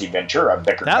and Jesse Ventura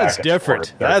bicker That's back different.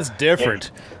 Forth. That's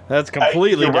different. That's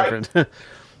completely different. Right.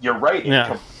 You're right. It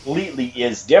completely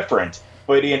is different.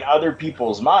 But in other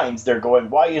people's minds, they're going,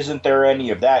 why isn't there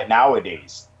any of that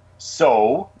nowadays?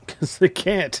 So... Because they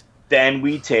can't. Then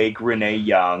we take Renee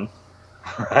Young,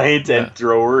 right, and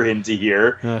throw her into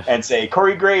here and say,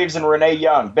 Corey Graves and Renee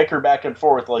Young bicker back and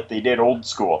forth like they did old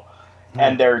school.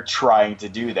 And they're trying to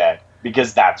do that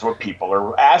because that's what people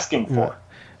are asking for.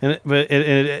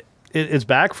 But it's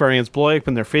backfiring. It's blowing up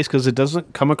in their face because it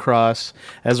doesn't come across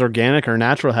as organic or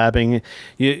natural happening.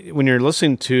 When you're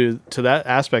listening to that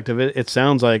aspect of it, it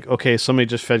sounds like, okay, somebody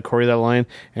just fed Corey that line,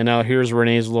 and now here's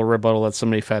Renee's little rebuttal that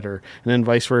somebody fed her, and then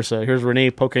vice versa. Here's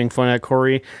Renee poking fun at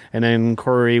Corey, and then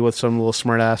Corey with some little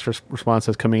smart ass response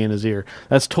that's coming in his ear.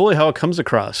 That's totally how it comes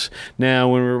across. Now,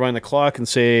 when we rewind the clock and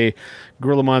say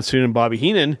Gorilla Monsoon and Bobby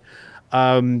Heenan,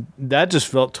 that just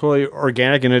felt totally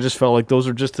organic, and it just felt like those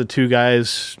are just the two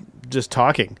guys just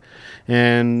talking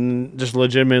and just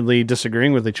legitimately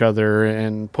disagreeing with each other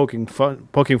and poking fun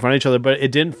at each other. But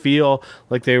it didn't feel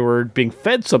like they were being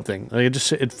fed something. Like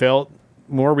it felt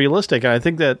more realistic. And I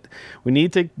think that we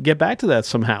need to get back to that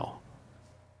somehow.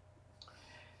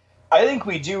 I think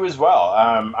we do as well.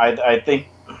 I think,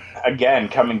 again,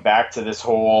 coming back to this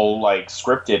whole like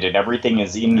scripted and everything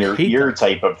is in your ear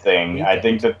type of thing, I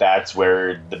think that's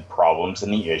where the problems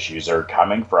and the issues are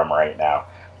coming from right now.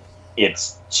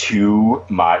 It's too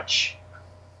much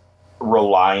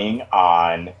relying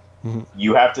on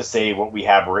you have to say what we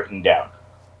have written down.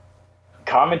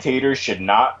 Commentators should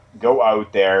not go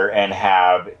out there and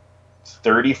have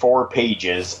 34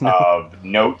 pages of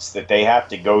notes that they have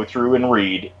to go through and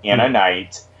read in a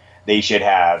night. They should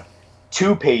have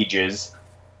 2 pages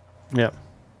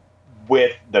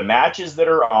with the matches that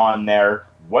are on there,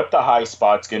 what the high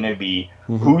spot's going to be,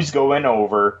 who's going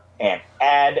over, and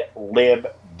ad-lib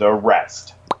the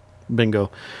rest.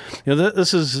 Bingo.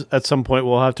 This is, at some point,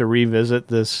 we'll have to revisit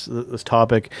this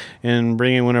topic and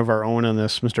bring in one of our own on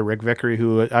this, Mr. Rick Vickery,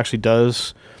 who actually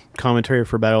does commentary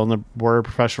for Battle on the Border of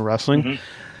Professional Wrestling.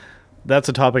 That's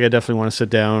a topic I definitely want to sit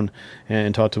down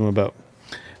and talk to him about.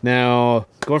 Now,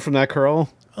 going from that, Carl,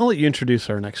 I'll let you introduce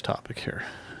our next topic here.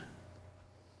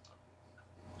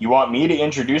 You want me to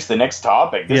introduce the next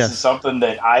topic? This is something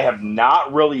that I have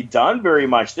not really done very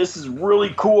much. This is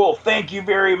really cool. Thank you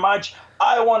very much.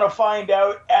 I want to find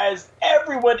out, as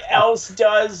everyone else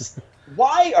does,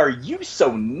 why are you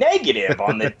so negative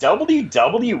on the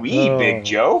WWE, Big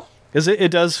Joe? Because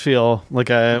it does feel like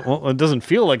it doesn't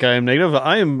feel like I am negative.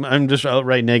 I'm just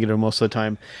outright negative most of the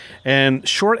time. And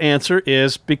short answer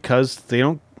is because they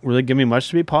don't really give me much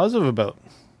to be positive about.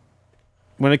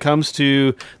 When it comes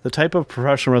to the type of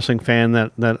professional wrestling fan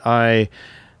that I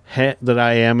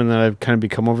am and that I've kind of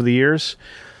become over the years,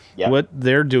 what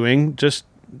they're doing just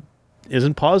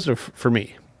isn't positive for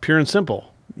me, pure and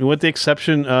simple. With the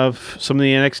exception of some of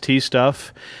the NXT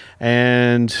stuff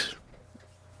and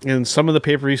some of the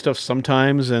pay-per-view stuff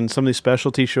sometimes, and some of these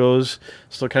specialty shows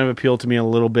still kind of appeal to me a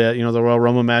little bit. The Royal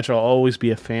Rumble match, I'll always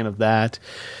be a fan of that.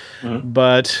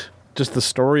 But just the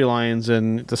storylines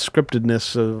and the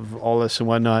scriptedness of all this and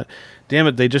whatnot, damn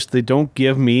it, they don't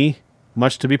give me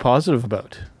much to be positive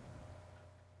about.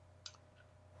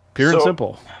 Pure and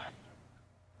simple.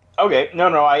 Okay,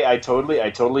 no, I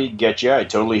totally get you. I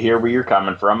totally hear where you're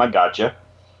coming from. I got you.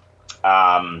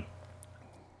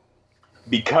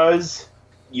 Because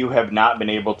you have not been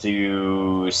able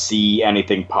to see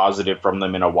anything positive from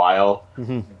them in a while.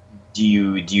 Do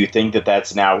you think that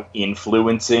that's now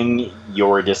influencing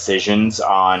your decisions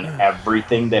on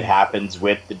everything that happens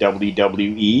with the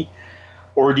WWE?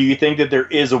 Or do you think that there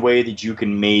is a way that you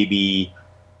can maybe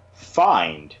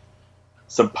find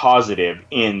some positive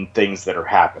in things that are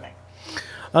happening?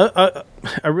 I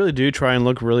really do try and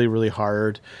look really, really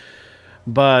hard.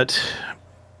 But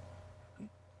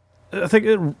I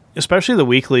think especially the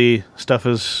weekly stuff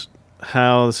is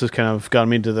how this has kind of gotten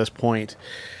me to this point.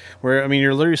 Where,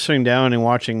 you're literally sitting down and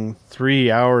watching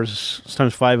 3 hours,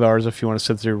 sometimes 5 hours if you want to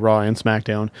sit through Raw and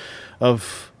SmackDown,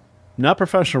 of not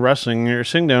professional wrestling. You're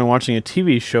sitting down and watching a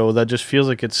TV show that just feels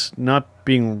like it's not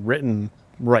being written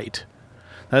right.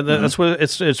 That's what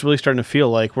it's really starting to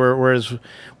feel like. Whereas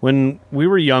when we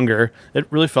were younger,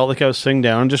 it really felt like I was sitting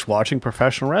down and just watching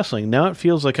professional wrestling. Now it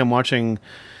feels like I'm watching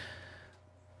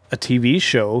a TV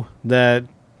show that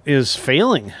is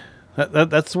failing.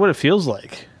 That's what it feels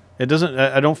like. I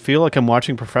don't feel like I'm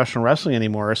watching professional wrestling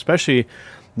anymore, especially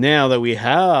now that we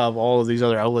have all of these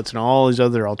other outlets and all these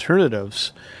other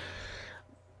alternatives.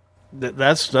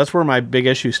 That's where my big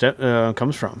issue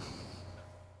comes from.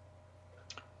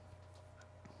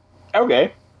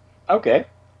 Okay.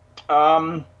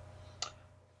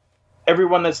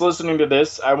 Everyone that's listening to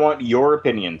this, I want your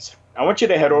opinions. I want you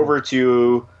to head over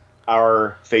to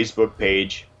our Facebook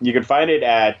page. You can find it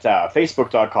at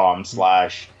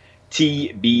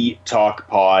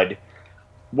facebook.com/TBTalkPod.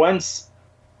 Once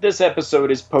this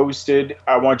episode is posted,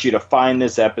 I want you to find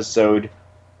this episode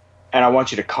and I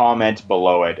want you to comment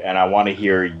below it, and I want to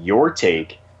hear your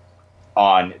take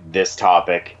on this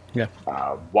topic.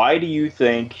 Why do you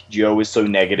think Joe is so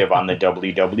negative on the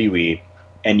WWE?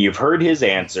 And you've heard his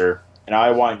answer. and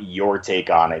I want your take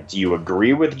on it. Do you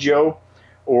agree with Joe,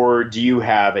 or do you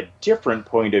have a different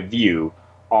point of view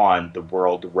on the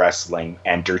World Wrestling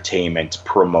Entertainment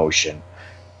promotion?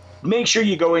 Make sure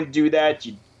you go and do that.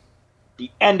 The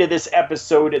end of this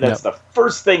episode, that's the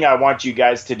first thing I want you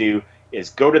guys to do, is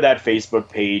go to that Facebook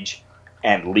page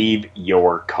and leave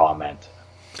your comment.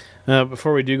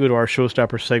 Before we do go to our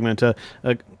showstopper segment,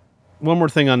 one more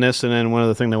thing on this, and then one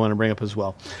other thing I want to bring up as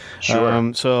well.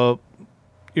 Sure. So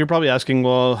you're probably asking,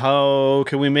 well, how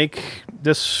can we make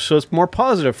this so it's more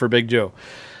positive for Big Joe?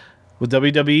 With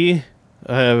WWE,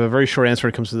 I have a very short answer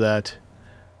when it comes to that.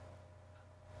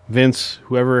 Vince,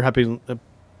 whoever,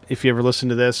 if you ever listen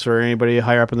to this, or anybody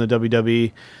higher up in the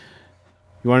WWE,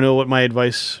 you want to know what my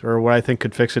advice or what I think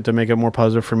could fix it to make it more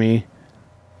positive for me?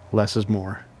 Less is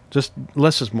more. Just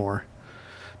less is more.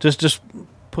 Just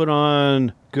put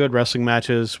on good wrestling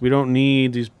matches. We don't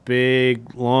need these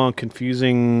big, long,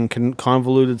 confusing,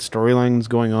 convoluted storylines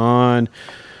going on.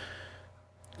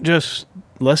 Just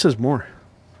less is more.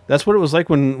 That's what it was like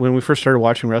when we first started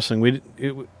watching wrestling.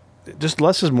 Just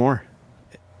less is more.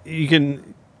 You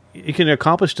can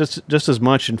accomplish just as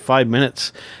much in 5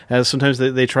 minutes as sometimes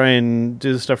they try and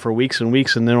do this stuff for weeks and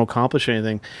weeks and they don't accomplish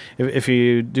anything. If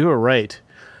you do it right,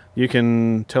 you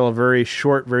can tell a very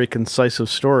short, very concise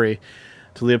story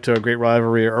to lead up to a great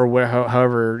rivalry or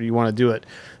however you want to do it.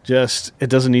 Just, it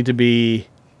doesn't need to be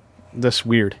this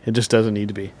weird. It just doesn't need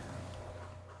to be.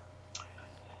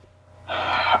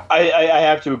 I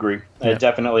have to agree. Yeah.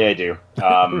 Definitely I do.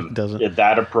 Doesn't.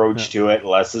 That approach to it,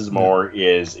 less is more,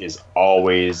 is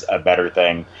always a better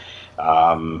thing.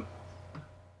 I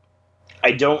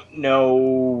don't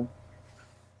know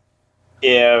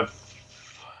if...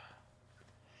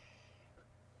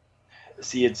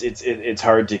 See, it's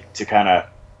hard to kind of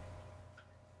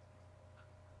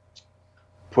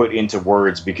put into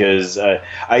words because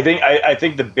I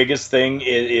think the biggest thing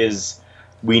is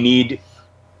we need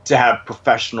to have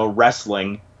professional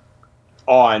wrestling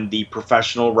on the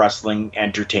Professional Wrestling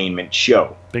Entertainment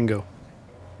show. Bingo.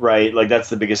 Right? Like, that's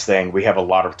the biggest thing. We have a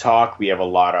lot of talk. We have a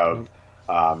lot of,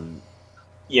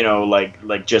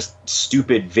 like just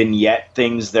stupid vignette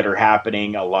things that are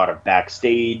happening, a lot of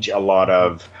backstage, a lot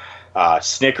of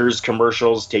Snickers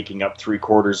commercials taking up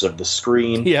 3/4 of the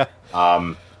screen. Yeah.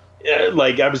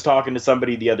 Like, I was talking to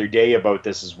somebody the other day about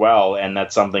this as well, and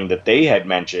that's something that they had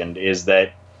mentioned, is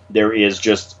that there is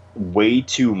just way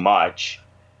too much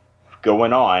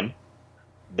going on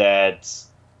that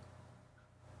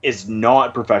is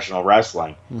not professional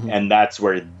wrestling, and that's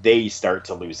where they start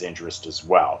to lose interest as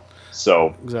well.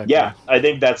 So, exactly. Yeah, I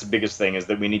think that's the biggest thing, is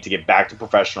that we need to get back to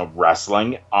professional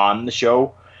wrestling on the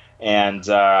show, and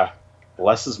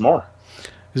less is more.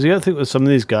 Because you got to think with some of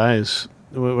these guys,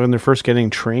 when they're first getting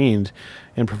trained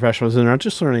in professionals, and they're not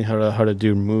just learning how to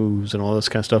do moves and all this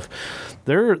kind of stuff,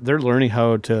 they're learning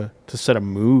how to set a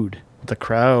mood with the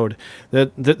crowd.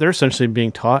 That they're essentially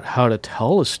being taught how to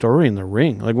tell a story in the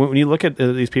ring. Like when you look at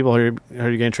these people who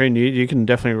are getting trained, you can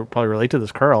definitely probably relate to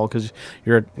this, Carl, because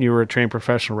you were a trained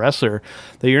professional wrestler.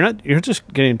 That you're just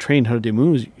getting trained how to do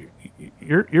moves.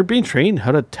 You're being trained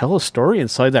how to tell a story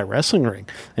inside that wrestling ring,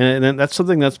 and that's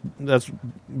something that's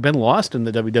been lost in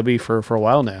the WWE for a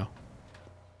while now.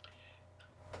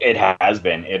 It has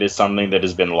been. It is something that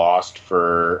has been lost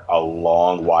for a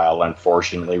long while,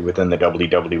 unfortunately, within the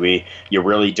WWE. You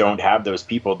really don't have those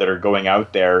people that are going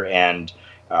out there and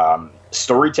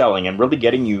storytelling and really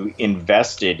getting you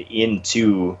invested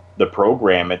into the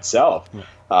program itself.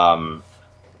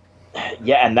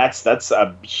 Yeah, and that's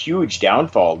a huge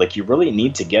downfall. Like, you really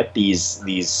need to get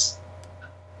these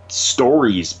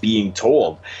stories being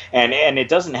told, and it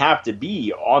doesn't have to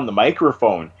be on the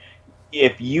microphone.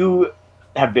 If you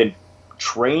have been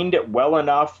trained well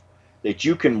enough that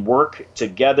you can work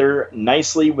together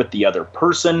nicely with the other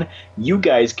person, you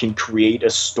guys can create a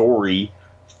story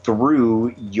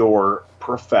through your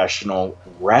professional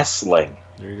wrestling.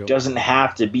 There you go. It doesn't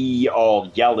have to be all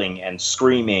yelling and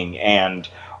screaming and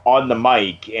on the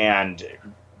mic and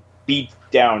beat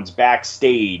downs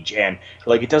backstage, and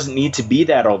like, it doesn't need to be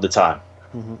that all the time.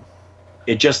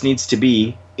 It just needs to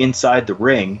be inside the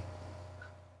ring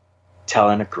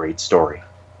telling a great story.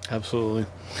 Absolutely.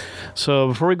 So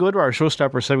before we go to our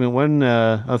showstopper segment, one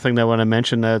other thing that I want to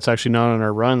mention that's actually not on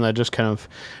our run that I just kind of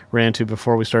ran into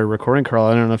before we started recording, Carl,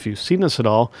 I don't know if you've seen this at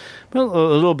all, but a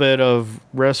little bit of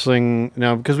wrestling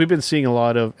now, because we've been seeing a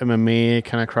lot of MMA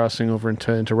kind of crossing over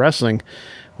into wrestling.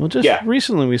 Well, just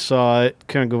recently we saw it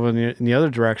kind of go in the other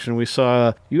direction. We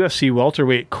saw UFC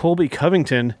welterweight Colby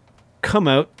Covington come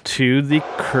out to the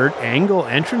Kurt Angle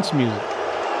entrance music.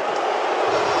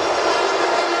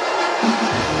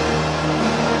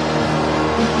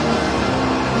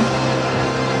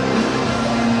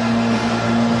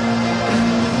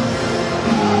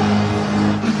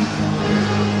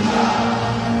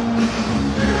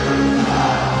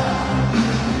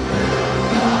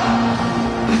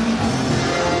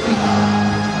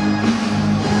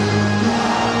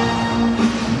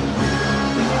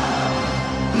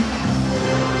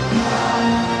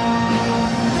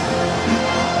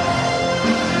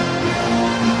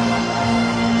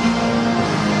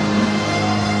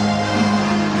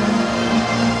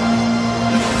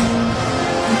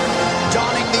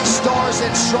 Stars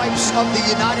and Stripes of the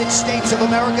United States of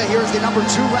America. Here's the number 2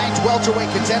 ranked welterweight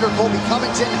contender, Colby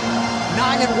Covington.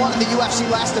 9-1 in the UFC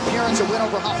last appearance, a win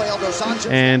over Rafael dos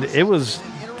Anjos. And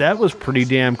that was pretty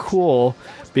damn cool,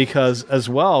 because as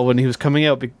well, when he was coming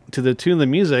out to the tune of the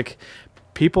music,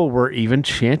 people were even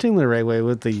chanting the right way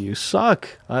with the "You suck."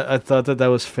 I thought that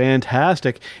was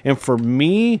fantastic. And for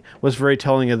me, what's very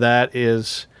telling of that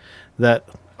is that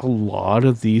a lot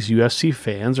of these UFC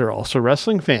fans are also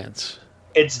wrestling fans.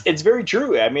 It's very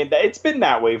true. I mean, it's been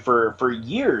that way for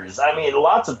years. I mean,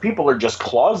 lots of people are just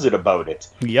closet about it.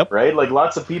 Yep. Right? Like,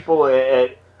 lots of people...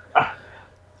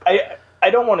 I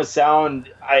don't want to sound...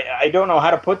 I don't know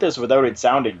how to put this without it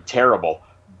sounding terrible,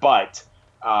 but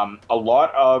a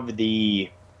lot of the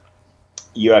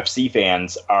UFC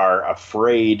fans are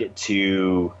afraid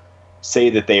to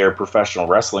say that they are professional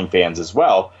wrestling fans as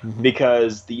well,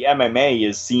 because the MMA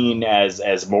is seen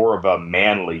as more of a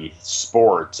manly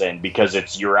sport, and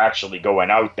because you're actually going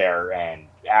out there and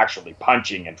actually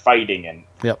punching and fighting and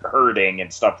hurting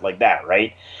and stuff like that,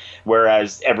 right?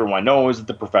 Whereas everyone knows that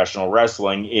the professional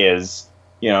wrestling is,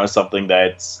 something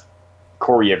that's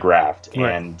choreographed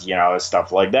and,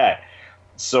 stuff like that.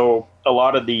 So a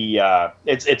lot of the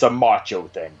it's a macho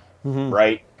thing,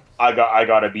 right? I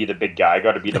got to be the big guy. I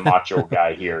got to be the macho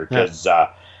guy here because,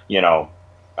 I'm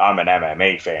an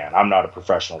MMA fan. I'm not a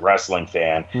professional wrestling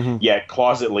fan. Yet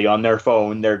closetly on their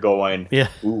phone, they're going,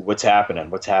 "Ooh, what's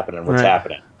happening? What's happening? What's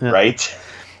happening?" Yeah. Right?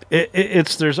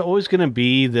 There's always going to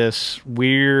be this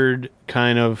weird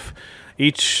kind of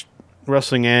each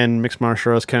wrestling and mixed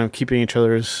martial arts kind of keep each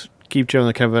other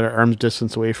kind of at arm's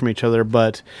distance away from each other,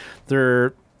 but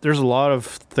there's a lot of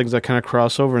things that kind of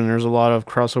cross over, and there's a lot of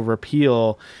crossover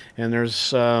appeal, and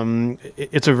there's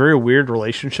it's a very weird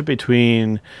relationship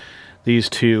between these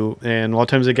two, and a lot of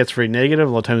times it gets very negative,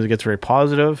 a lot of times it gets very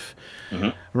positive.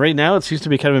 Right now it seems to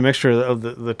be kind of a mixture of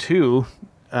the two,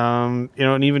 and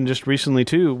even just recently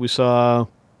too, we saw,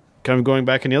 kind of going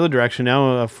back in the other direction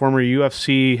now, a former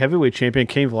UFC heavyweight champion,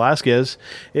 Cain Velasquez,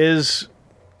 is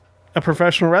a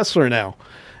professional wrestler now.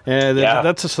 And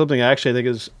that's just something I actually think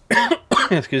is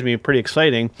excuse me, pretty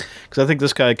exciting, because I think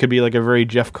this guy could be like a very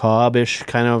Jeff Cobb-ish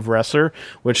kind of wrestler,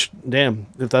 which, damn,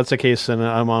 if that's the case, then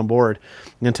I'm on board.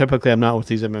 And typically I'm not with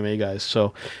these MMA guys.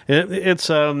 So it's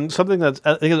something that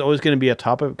I think is always going to be a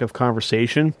topic of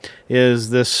conversation,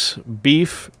 is this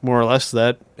beef, more or less,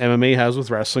 that MMA has with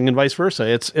wrestling and vice versa.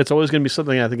 It's always going to be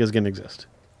something I think is going to exist.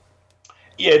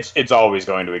 Yeah, it's always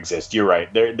going to exist. You're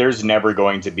right. There's never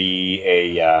going to be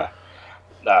a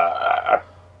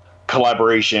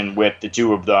collaboration with the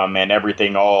two of them and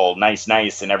everything all nice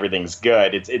and everything's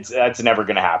good. That's never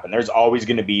going to happen. There's always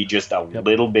going to be just a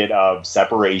little bit of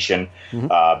separation,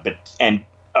 but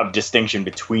of distinction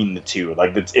between the two.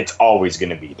 Like, it's always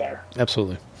going to be there.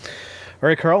 Absolutely. All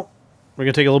right, Carl, we're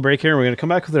going to take a little break here. We're going to come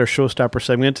back with our showstopper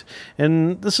segment,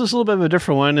 and this is a little bit of a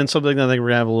different one and something that I think we're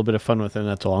going to have a little bit of fun with, and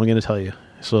that's all I'm going to tell you.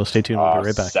 So stay tuned. We'll be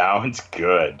right back. Sounds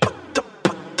good.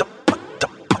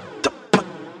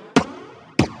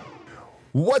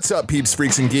 What's up, peeps,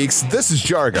 freaks, and geeks? This is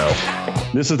Jargo.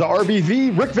 This is the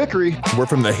RBV, Rick Vickery. We're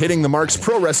from the Hitting the Marks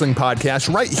Pro Wrestling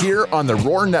Podcast right here on the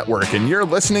Roar Network, and you're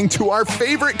listening to our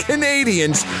favorite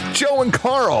Canadians, Joe and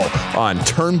Carl, on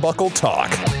Turnbuckle Talk.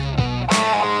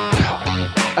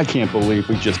 I can't believe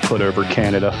we just put over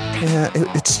Canada. Yeah,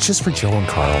 it's just for Joe and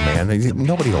Carl, man.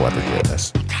 Nobody will ever hear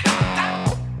this.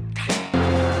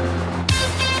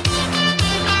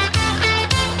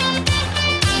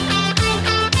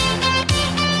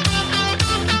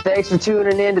 Thanks for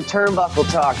tuning in to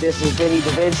Turnbuckle Talk. This is Vinny Da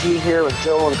Vinci here with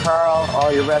Joe and Carl.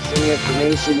 All your wrestling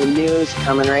information and news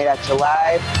coming right at you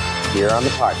live here on the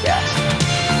podcast.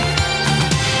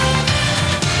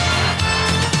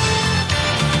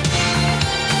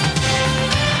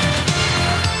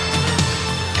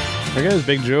 Hey guys,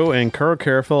 Big Joe and Carl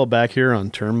Carafell back here on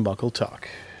Turnbuckle Talk.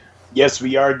 Yes,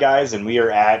 we are, guys, and we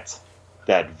are at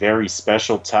that very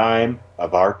special time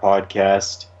of our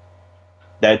podcast.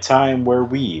 That time where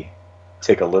we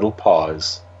take a little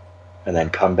pause and then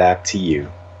come back to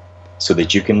you so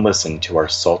that you can listen to our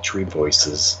sultry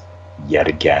voices yet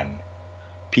again.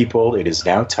 People, it is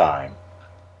now time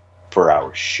for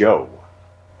our show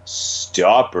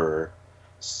stopper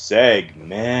segment.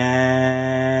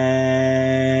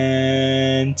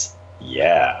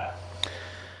 Yeah.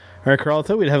 All right, Carl, I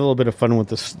thought we'd have a little bit of fun with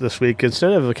this week.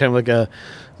 Instead of kind of like a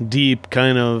deep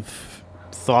kind of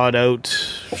thought out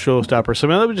showstopper. So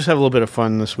let me just have a little bit of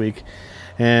fun this week.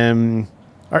 And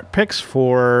our picks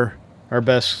for our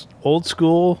best old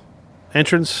school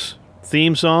entrance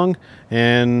theme song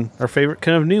and our favorite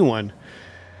kind of new one.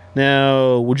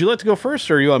 Now, would you like to go first,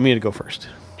 or you want me to go first?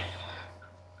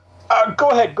 Go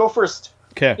ahead. Go first.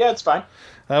 Okay. Yeah, it's fine.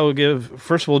 I will give.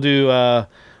 First, we'll do.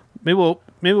 Maybe what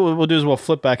we'll do is we'll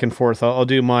flip back and forth. I'll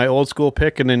do my old school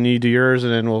pick, and then you do yours,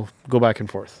 and then we'll go back and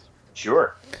forth.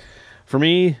 Sure. For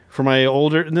me, for my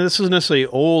older, this isn't necessarily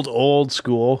old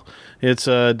school. It's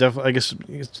definitely, I guess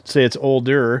you could say it's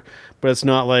older, but it's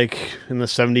not like in the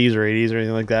 70s or 80s or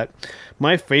anything like that.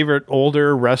 My favorite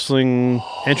older wrestling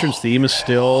entrance theme is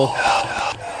still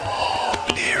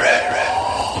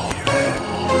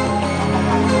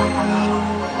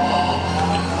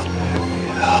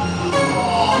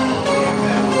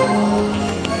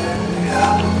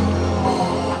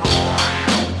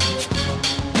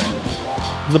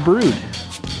The Brood.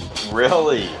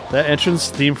 Really? That entrance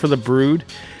theme for The Brood,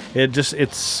 it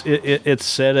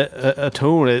set a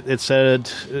tone.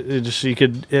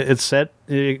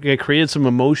 It created some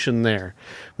emotion there.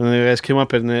 When the guys came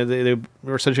up and they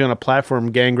were essentially on a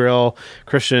platform, Gangrel,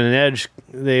 Christian, and Edge,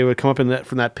 they would come up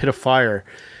from that pit of fire.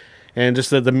 And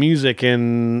just the music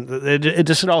and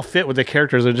it all fit with the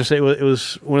characters. It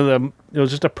was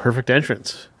just a perfect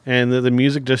entrance, and the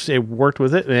music it worked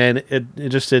with it, and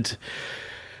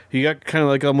you got kind of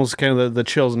like almost kind of the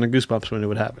chills and the goosebumps when it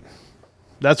would happen.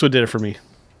 That's what did it for me.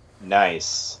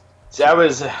 Nice. See,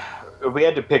 we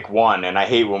had to pick one, and I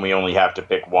hate when we only have to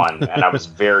pick one, and I was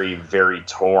very, very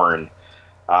torn.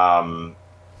 I'm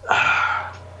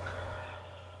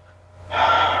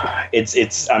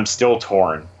still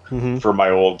torn for my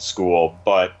old school,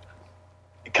 but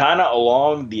kind of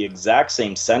along the exact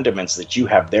same sentiments that you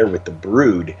have there with The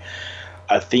Brood,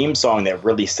 a theme song that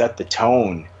really set the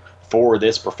tone for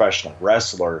this professional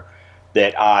wrestler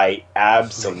that I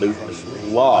absolutely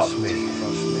loved. Trust me,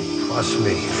 trust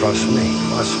me, trust me,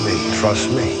 trust me,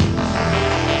 trust me.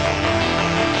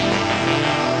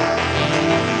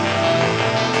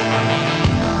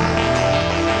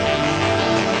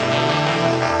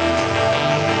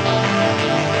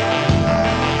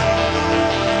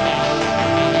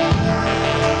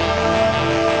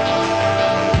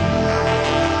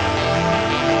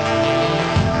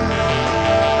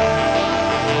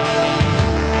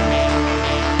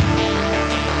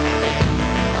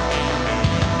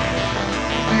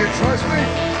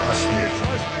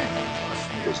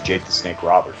 Jake the Snake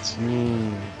Roberts.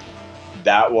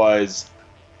 That was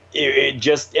it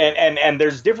just and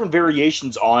there's different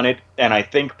variations on it, and I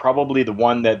think probably the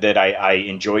one that I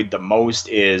enjoyed the most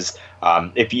is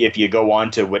if you go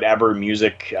on to whatever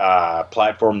music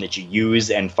platform that you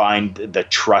use and find the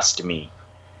Trust Me.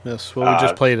 Yes, well, we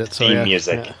just played it. So theme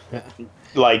music. Yeah.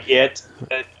 Like it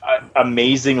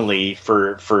amazingly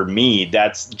for me,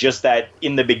 that's just that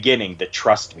in the beginning, the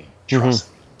trust me, trust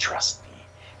me,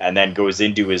 and then goes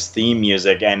into his theme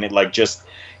music, and it just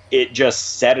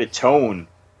set a tone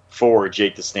for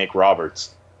Jake the Snake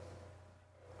Roberts.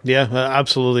 Yeah,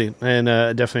 absolutely, and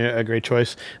definitely a great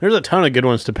choice. There's a ton of good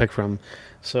ones to pick from.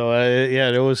 So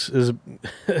it was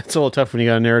it's a little tough when you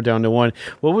got to narrow it down to one.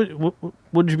 What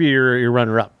would be your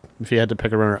runner up if you had to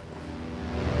pick a runner up?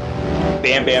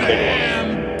 Bam Bam Bigelow.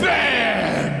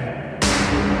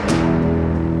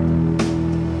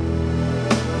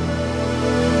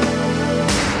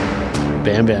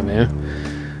 Bam Bam,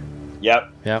 man.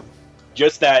 Yep.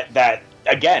 Just that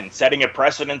again, setting a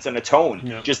precedence and a tone.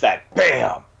 Yep. Just that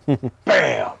bam,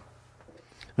 bam.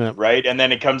 Yep. Right? And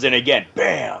then it comes in again,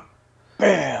 bam,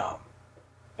 bam.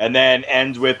 And then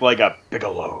ends with like a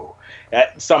Bigelow.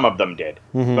 Some of them did.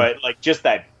 But like just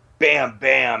that bam,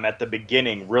 bam at the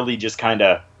beginning really just kind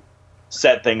of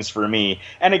set things for me.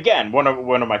 And again, one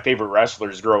of my favorite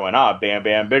wrestlers growing up, Bam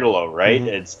Bam Bigelow, right?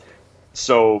 That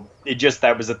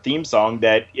was a theme song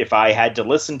that if I had to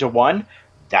listen to one,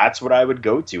 that's what I would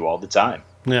go to all the time.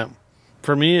 Yeah.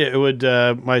 For me, it would,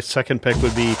 my second pick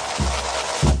would be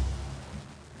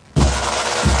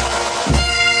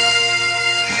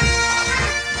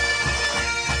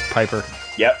Piper.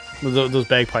 Yep. Those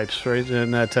bagpipes, right?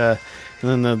 And that, and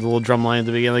then the little drum line at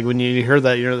the beginning. Like when you hear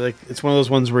that, you're like, it's one of those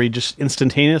ones where you just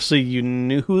instantaneously you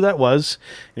knew who that was,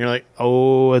 and you're like,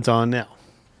 oh, it's on now,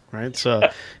 right? So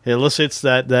it elicits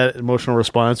that emotional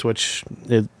response, which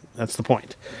that's the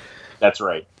point. That's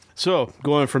right. So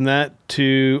going from that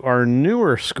to our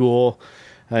newer school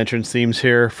entrance themes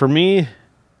here, for me,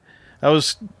 I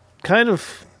was kind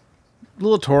of a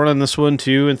little torn on this one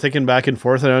too, and thinking back and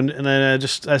forth, and then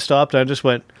I stopped. And I just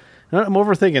went, I'm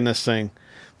overthinking this thing.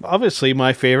 Obviously,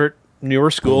 my favorite newer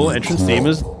school entrance theme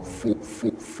is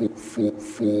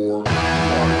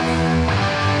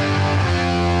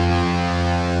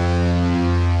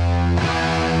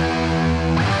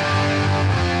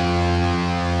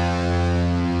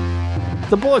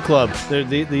the Bullet Club.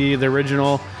 The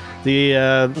original,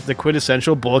 the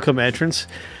quintessential Bullet Club entrance.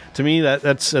 to me,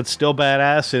 that's still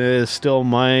badass, and it is still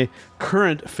my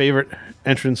current favorite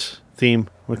entrance theme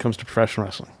when it comes to professional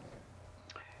wrestling.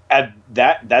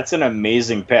 That's an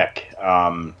amazing pick.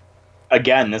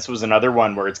 Again, this was another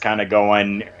one where it's kind of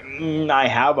going, I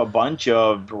have a bunch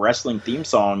of wrestling theme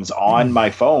songs on my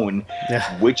phone.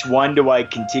 Yeah. Which one do I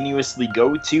continuously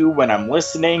go to when I'm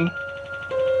listening?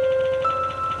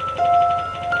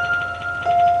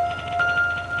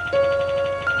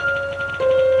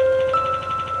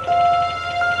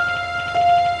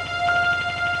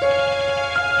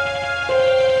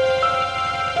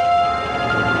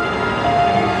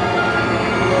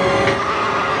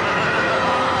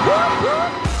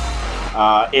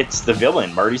 It's the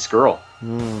villain, Marty Scurll.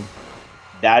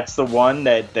 That's the one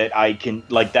that I can,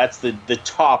 like, that's the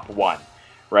top one,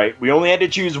 right? We only had to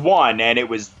choose one, and it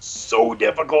was so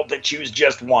difficult to choose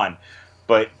just one.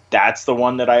 But that's the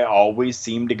one that I always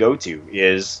seem to go to,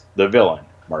 is the villain,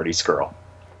 Marty Scurll.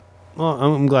 Well,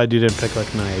 I'm glad you didn't pick,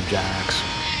 like, Nia Jax.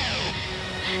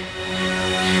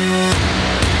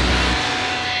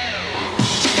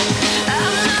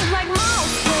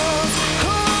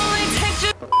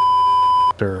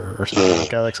 Or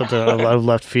something like something out of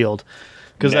left field,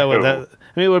 because it would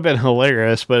have been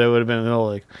hilarious, but it would have been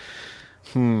like,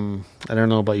 I don't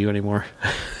know about you anymore.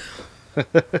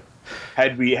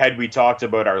 Had we talked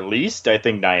about our least, I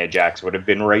think Nia Jax would have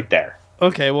been right there.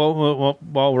 Okay, well,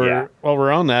 while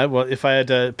we're on that, if I had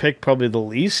to pick probably the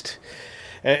least,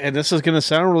 and this is going to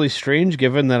sound really strange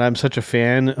given that I'm such a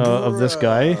fan of this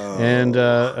guy, and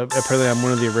apparently I'm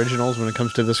one of the originals when it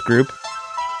comes to this group.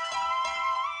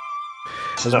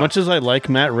 As much as I like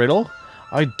Matt Riddle,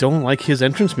 I don't like his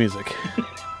entrance music.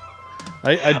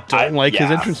 I don't like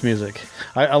his entrance music.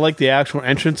 I like the actual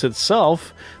entrance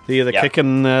itself, the kick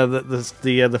and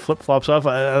the flip flops off.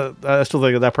 I still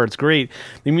think that part's great.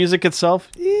 The music itself,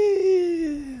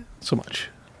 so much.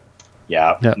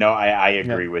 Yeah. No, I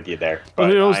agree with you there.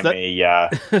 But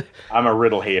I'm a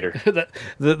Riddle hater.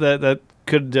 that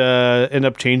could end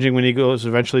up changing when he goes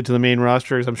eventually to the main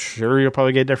roster. I'm sure you'll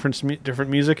probably get different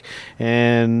music,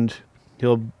 and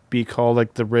he'll be called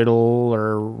like the Riddle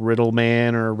or Riddle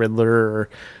Man or Riddler, or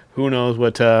who knows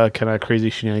what kind of crazy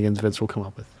shenanigans Vince will come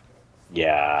up with.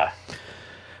 Yeah.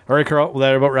 All right, Carl, well,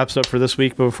 that about wraps up for this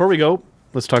week. But before we go,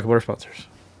 let's talk about our sponsors.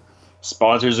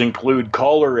 Sponsors include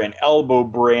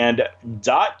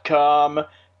collarandelbowbrand.com.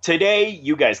 Today,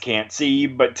 you guys can't see,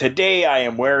 but today I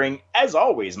am wearing, as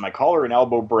always, my Collar and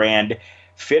Elbow brand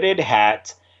fitted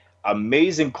hat.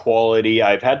 Amazing quality.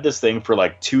 I've had this thing for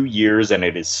like 2 years and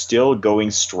it is still going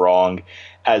strong.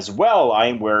 As well, I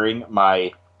am wearing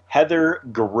my Heather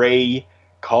Gray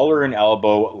Collar and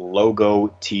Elbow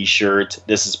logo t-shirt.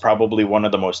 This is probably one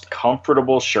of the most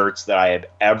comfortable shirts that I have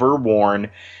ever worn.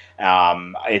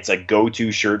 It's a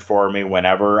go-to shirt for me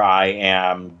whenever I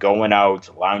am going out,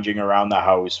 lounging around the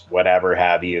house, whatever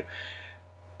have you.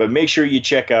 But make sure you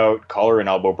check out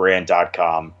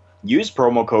collarandelbowbrand.com. Use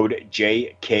promo code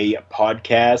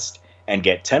JKPodcast and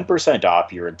get 10%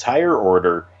 off your entire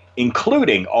order,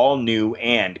 including all new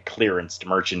and clearanced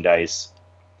merchandise.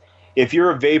 If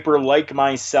you're a vapor like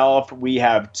myself, we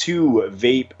have 2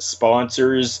 vape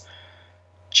sponsors.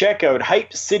 Check out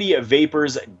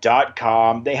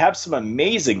HypeCityVapors.com. They have some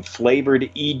amazing flavored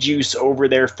e-juice over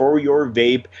there for your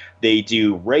vape. They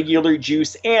do regular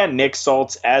juice and Nick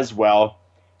salts as well.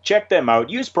 Check them out.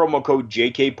 Use promo code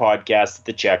JKPodcast at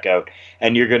the checkout,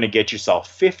 and you're going to get yourself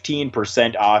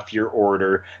 15% off your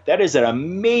order. That is an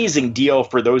amazing deal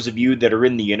for those of you that are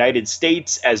in the United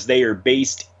States, as they are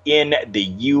based in the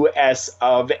US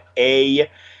of A.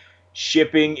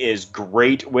 Shipping is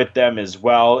great with them as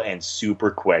well, and super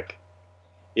quick.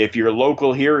 If you're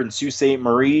local here in Sault Ste.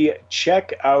 Marie,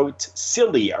 check out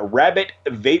Silly Rabbit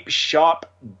Vape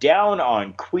Shop down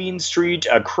on Queen Street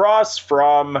across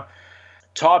from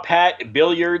Top Hat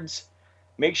Billiards.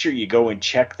 Make sure you go and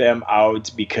check them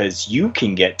out, because you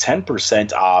can get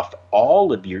 10% off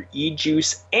all of your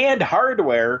e-juice and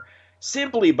hardware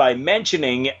simply by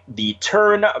mentioning the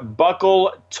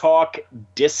Turnbuckle Talk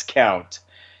discount.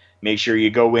 Make sure you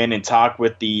go in and talk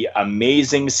with the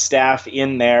amazing staff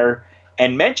in there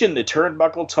and mention the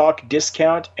Turnbuckle Talk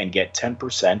discount and get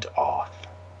 10% off.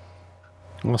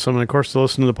 Awesome. And of course, to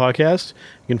listen to the podcast,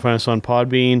 you can find us on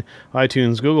Podbean,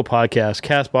 iTunes, Google Podcasts,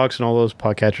 CastBox, and all those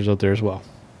podcatchers out there as well.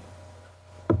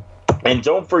 And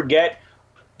don't forget,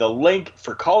 the link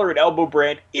for Collar and Elbow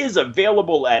Brand is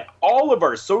available at all of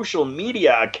our social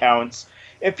media accounts.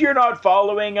 If you're not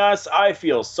following us, I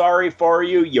feel sorry for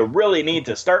you. You really need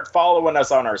to start following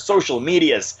us on our social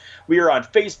medias. We are on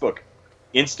Facebook,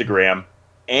 Instagram,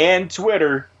 and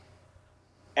Twitter.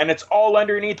 And it's all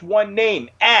underneath one name,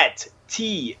 at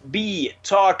TB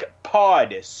Talk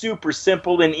Pod. Super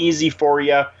simple and easy for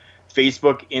you.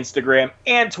 Facebook, Instagram,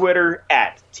 and Twitter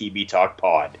at TB Talk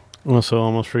Pod. Also,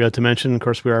 almost forgot to mention, of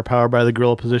course, we are powered by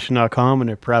thegorillaposition.com and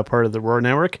a proud part of the Roar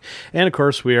Network. And, of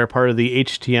course, we are part of the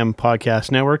HTM Podcast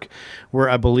Network, where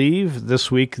I believe this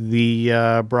week the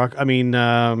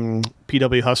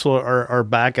PW Hustle are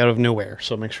back out of nowhere.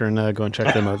 So make sure and go and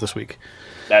check them out this week.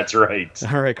 That's right.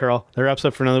 All right, Carl. That wraps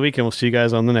up for another week, and we'll see you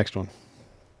guys on the next one.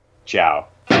 Ciao.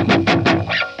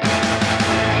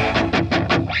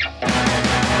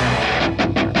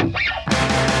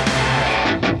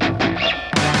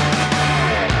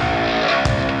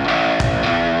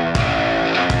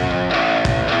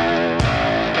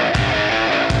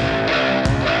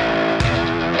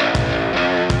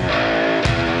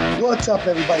 What's up,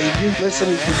 everybody? You're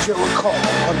listening to Joe and Carl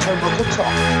on Turnbuckle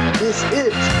Talk. This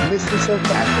is Mr.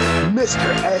 Sarcastic,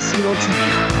 Mr. SCOT,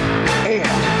 and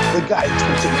the guy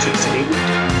who's been chasing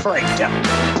Frank down,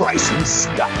 Bryson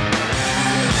Scott.